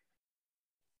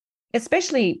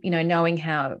 Especially, you know, knowing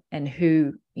how and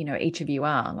who, you know, each of you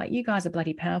are. Like you guys are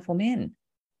bloody powerful men.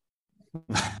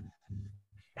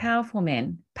 Powerful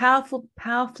men.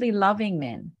 Powerfully loving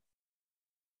men.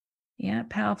 Yeah,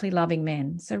 powerfully loving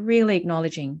men. So really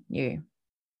acknowledging you.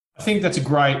 I think that's a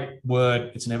great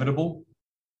word. It's inevitable.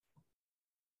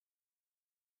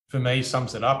 For me,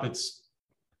 sums it up. It's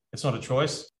not a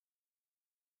choice.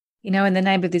 You know, and the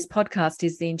name of this podcast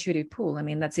is The Intuitive Pull. I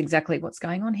mean, that's exactly what's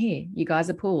going on here. You guys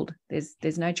are pulled.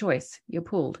 There's no choice. You're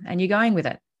pulled and you're going with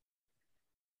it.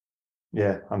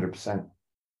 Yeah, 100%.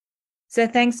 So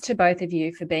thanks to both of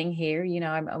you for being here. You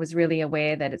know, I was really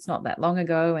aware that it's not that long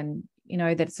ago, and, you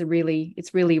know, that it's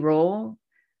really raw,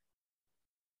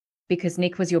 because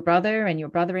Nick was your brother and your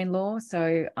brother-in-law.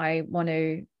 So I want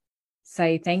to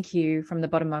say thank you from the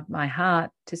bottom of my heart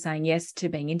to saying yes to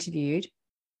being interviewed.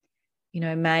 You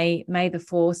know, may the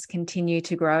force continue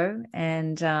to grow,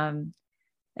 and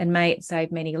may it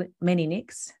save many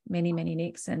Nicks, many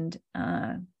Nicks. And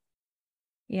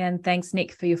and thanks,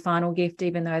 Nick, for your final gift,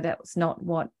 even though that was not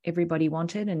what everybody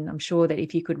wanted. And I'm sure that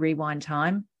if you could rewind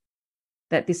time,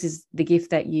 that this is the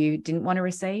gift that you didn't want to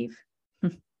receive,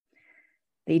 that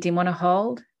you didn't want to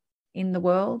hold in the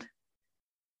world,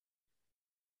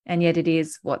 and yet it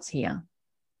is what's here.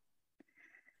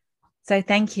 So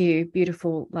thank you,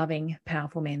 beautiful, loving,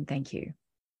 powerful men. Thank you.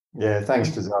 Yeah,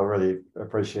 thanks, Giselle. Really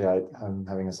appreciate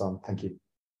having us on. Thank you.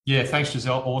 Yeah, thanks,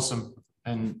 Giselle. Awesome.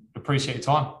 And appreciate your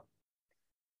time.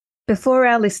 Before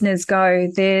our listeners go,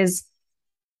 there's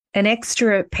an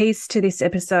extra piece to this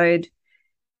episode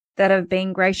that I've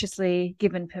been graciously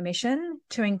given permission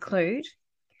to include.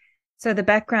 So the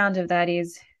background of that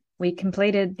is we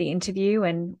completed the interview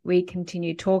and we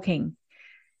continued talking,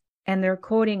 and the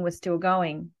recording was still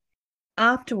going.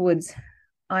 Afterwards,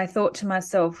 I thought to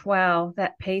myself, wow,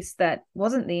 that piece that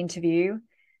wasn't the interview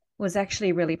was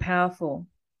actually really powerful,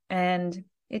 and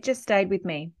it just stayed with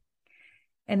me.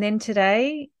 And then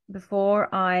today, before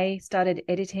I started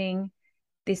editing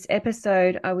this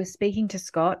episode, I was speaking to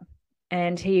Scott,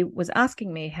 and he was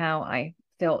asking me how I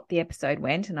felt the episode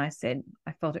went. And I said,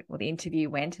 the interview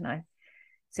went. And I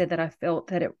said that I felt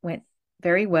that it went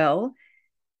very well,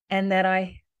 and that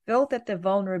I felt that the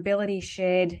vulnerability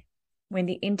shared when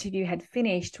the interview had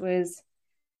finished was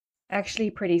actually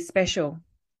pretty special.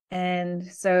 And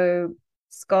so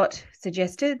Scott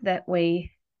suggested that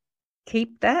we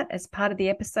keep that as part of the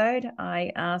episode.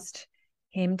 I asked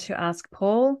him to ask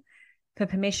Paul for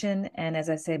permission, and as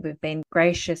I said, we've been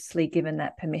graciously given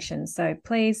that permission. So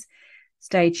please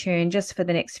stay tuned just for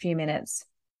the next few minutes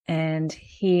and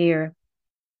hear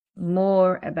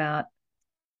more about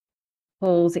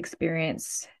Paul's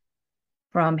experience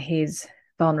from his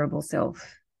vulnerable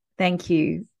self. Thank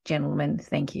you, gentlemen.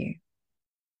 Thank you.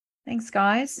 Thanks,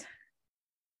 guys.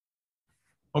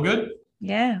 All good?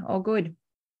 Yeah, all good.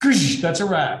 That's a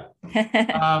wrap.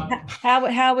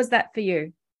 How was that for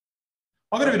you?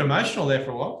 I got a bit emotional there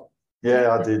for a while.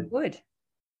 Yeah, I did. Good.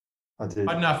 I did.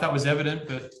 I don't know if that was evident,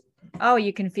 but Oh,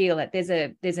 you can feel it. There's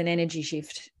an energy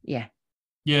shift. Yeah.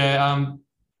 yeah,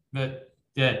 but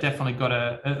yeah, definitely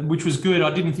got which was good.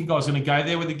 I didn't think I was going to go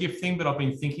there with the gift thing, but I've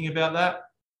been thinking about that,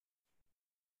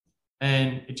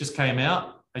 and it just came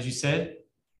out, as you said.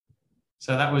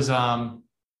 So that was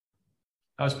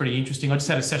pretty interesting. I just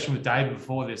had a session with David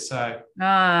before this, so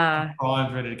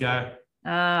I'm ready to go.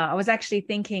 I was actually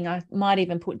thinking I might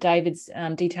even put David's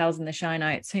details in the show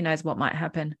notes. Who knows what might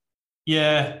happen?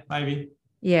 Yeah, maybe.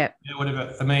 Yeah. Yeah,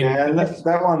 whatever. I mean, yeah, and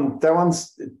that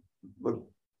one's look,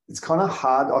 it's kind of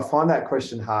hard. I find that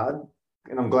question hard,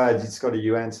 and I'm glad Scotty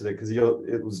you answered it because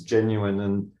it was genuine.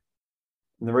 And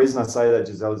the reason I say that,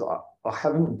 Giselle, is I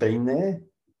haven't been there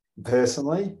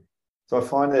personally, so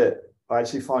I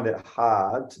actually find it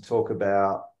hard to talk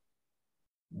about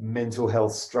mental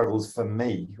health struggles for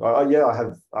me. I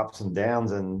have ups and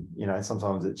downs, and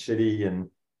sometimes it's shitty, and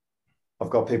I've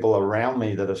got people around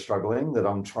me that are struggling that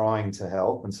I'm trying to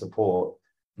help and support.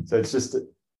 So it's just that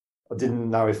I didn't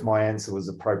know if my answer was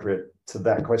appropriate to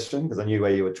that question because I knew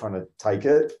where you were trying to take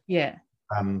it. Yeah.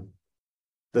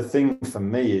 The thing for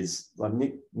me is like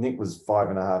Nick was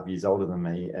 5.5 years older than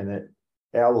me, and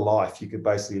our life, you could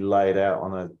basically lay it out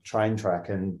on a train track,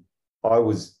 and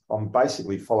I'm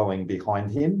basically following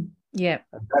behind him. Yeah.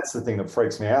 And that's the thing that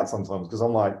freaks me out sometimes because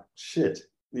I'm like, shit,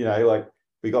 like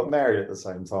we got married at the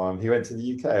same time. He went to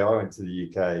the UK. I went to the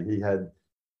UK. He had,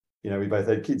 we both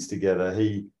had kids together.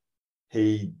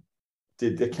 He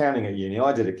did accounting at uni.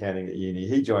 I did accounting at uni.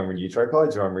 He joined Renew-Track. I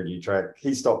joined Renew-Track.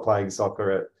 He stopped playing soccer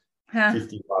at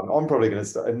 51. I'm probably going to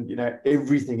start. And,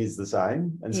 everything is the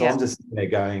same. And so I'm just sitting there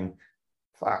going,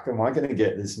 fuck, am I going to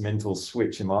get this mental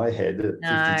switch in my head at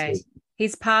 52?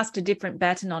 He's passed a different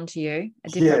baton on to you. A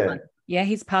different one. Yeah,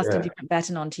 he's passed a different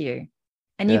baton on to you.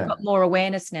 And you've got more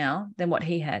awareness now than what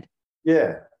he had.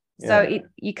 Yeah. So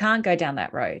you can't go down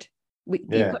that road.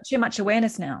 You've got too much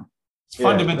awareness now. It's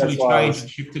fundamentally changed and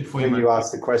shifted for you. When you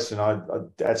asked the question, I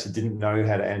actually didn't know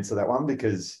how to answer that one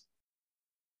because,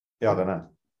 I don't know.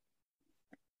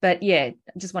 But I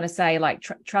just want to say, like,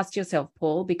 trust yourself,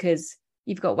 Paul, because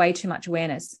you've got way too much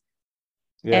awareness.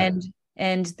 Yeah.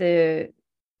 And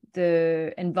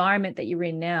the environment that you're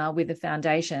in now with the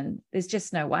foundation, there's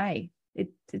just no way.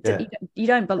 You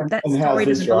don't believe that story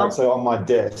doesn't belong. Right? So on my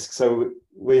desk, so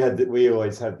we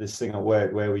always have this thing at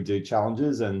work where we do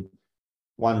challenges, and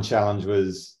one challenge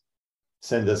was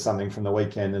send us something from the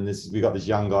weekend. And we got this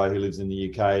young guy who lives in the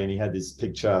UK, and he had this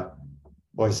picture.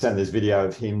 Well, he sent this video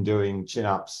of him doing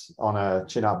chin-ups on a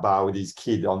chin-up bar with his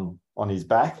kid on his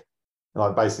back,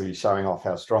 like basically showing off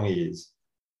how strong he is.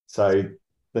 So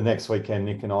the next weekend,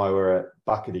 Nick and I were at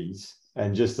Buckety's,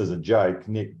 and just as a joke,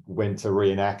 Nick went to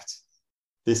reenact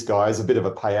this guy as a bit of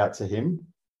a payout to him.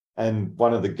 And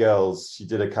one of the girls, she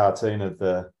did a cartoon of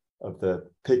the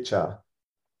picture.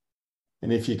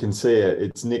 And if you can see it,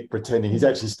 it's Nick pretending he's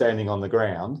actually standing on the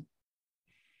ground,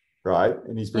 right?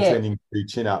 And he's pretending to do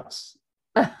chin-ups.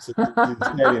 So he's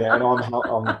standing there,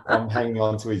 and I'm hanging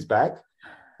on to his back.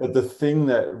 But the thing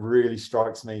that really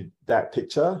strikes me, that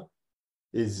picture,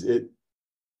 is it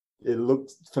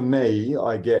looked, for me,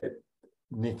 I get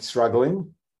Nick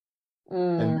struggling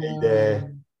and me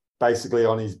there basically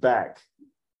on his back,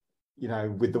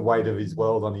 with the weight of his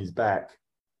world on his back,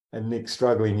 and Nick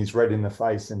struggling, he's red in the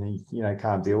face, and he,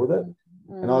 can't deal with it.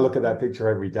 And I look at that picture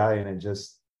every day, and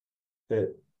it's, I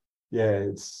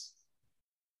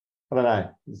don't know,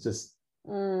 it's just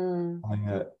something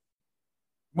that.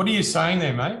 What are you saying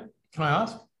there, mate? Can I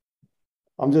ask?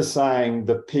 I'm just saying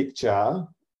the picture, I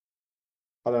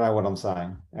don't know what I'm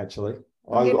saying, actually.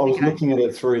 I was looking at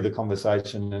it through the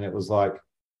conversation, and it was like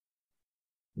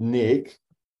Nick,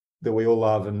 that we all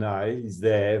love and know, he's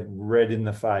there, red in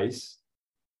the face,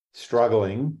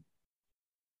 struggling,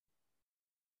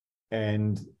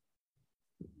 and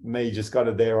me just got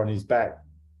it there on his back,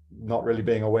 not really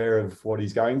being aware of what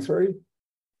he's going through.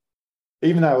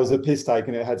 Even though it was a piss take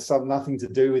and it had nothing to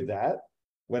do with that,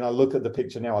 when I look at the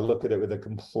picture now, I look at it with a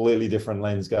completely different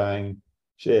lens going,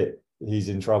 shit, he's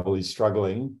in trouble, he's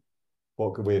struggling.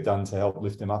 What could we have done to help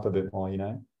lift him up a bit more,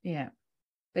 Yeah.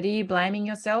 But are you blaming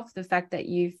yourself, the fact that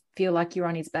you feel like you're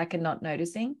on his back and not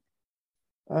noticing?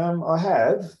 I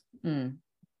have. I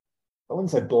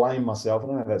wouldn't say blame myself. I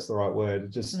don't know if that's the right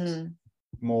word. Just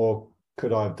more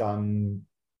could I have done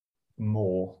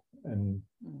more and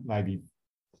maybe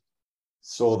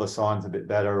saw the signs a bit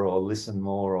better, or listened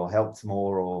more, or helped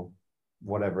more, or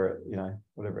whatever,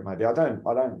 whatever it may be. I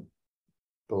don't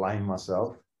blame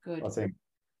myself. Good. I think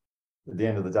at the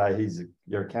end of the day,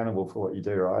 you're accountable for what you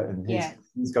do, right? And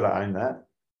he's got to own that.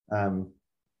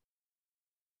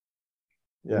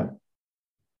 Yeah.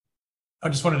 I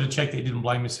just wanted to check that you didn't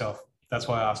blame yourself. That's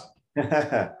why I asked.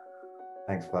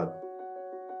 Thanks, bud.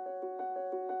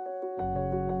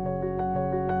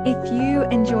 If you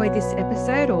enjoyed this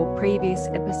episode or previous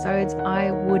episodes, I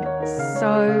would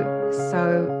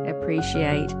so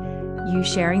appreciate you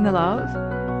sharing the love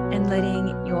and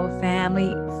letting your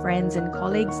family, friends, and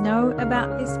colleagues know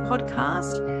about this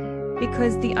podcast,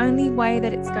 because the only way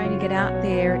that it's going to get out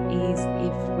there is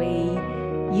if we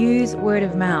use word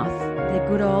of mouth, the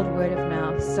good old word of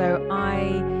mouth. So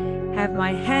I have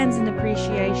my hands in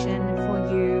appreciation for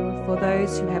you, for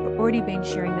those who have already been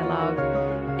sharing the love.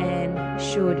 And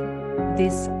should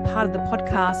this part of the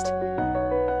podcast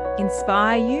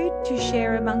inspire you to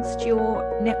share amongst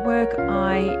your network,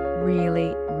 I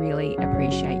really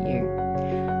appreciate you.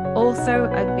 Also,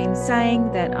 I've been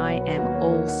saying that I am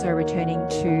also returning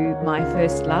to my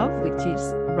first love, which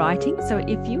is writing. So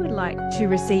if you would like to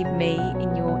receive me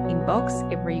in your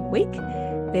inbox every week,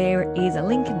 there is a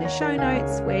link in the show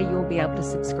notes where you'll be able to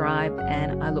subscribe,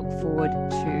 and I look forward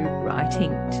to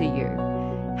writing to you.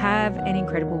 Have an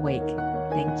incredible week.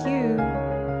 Thank you.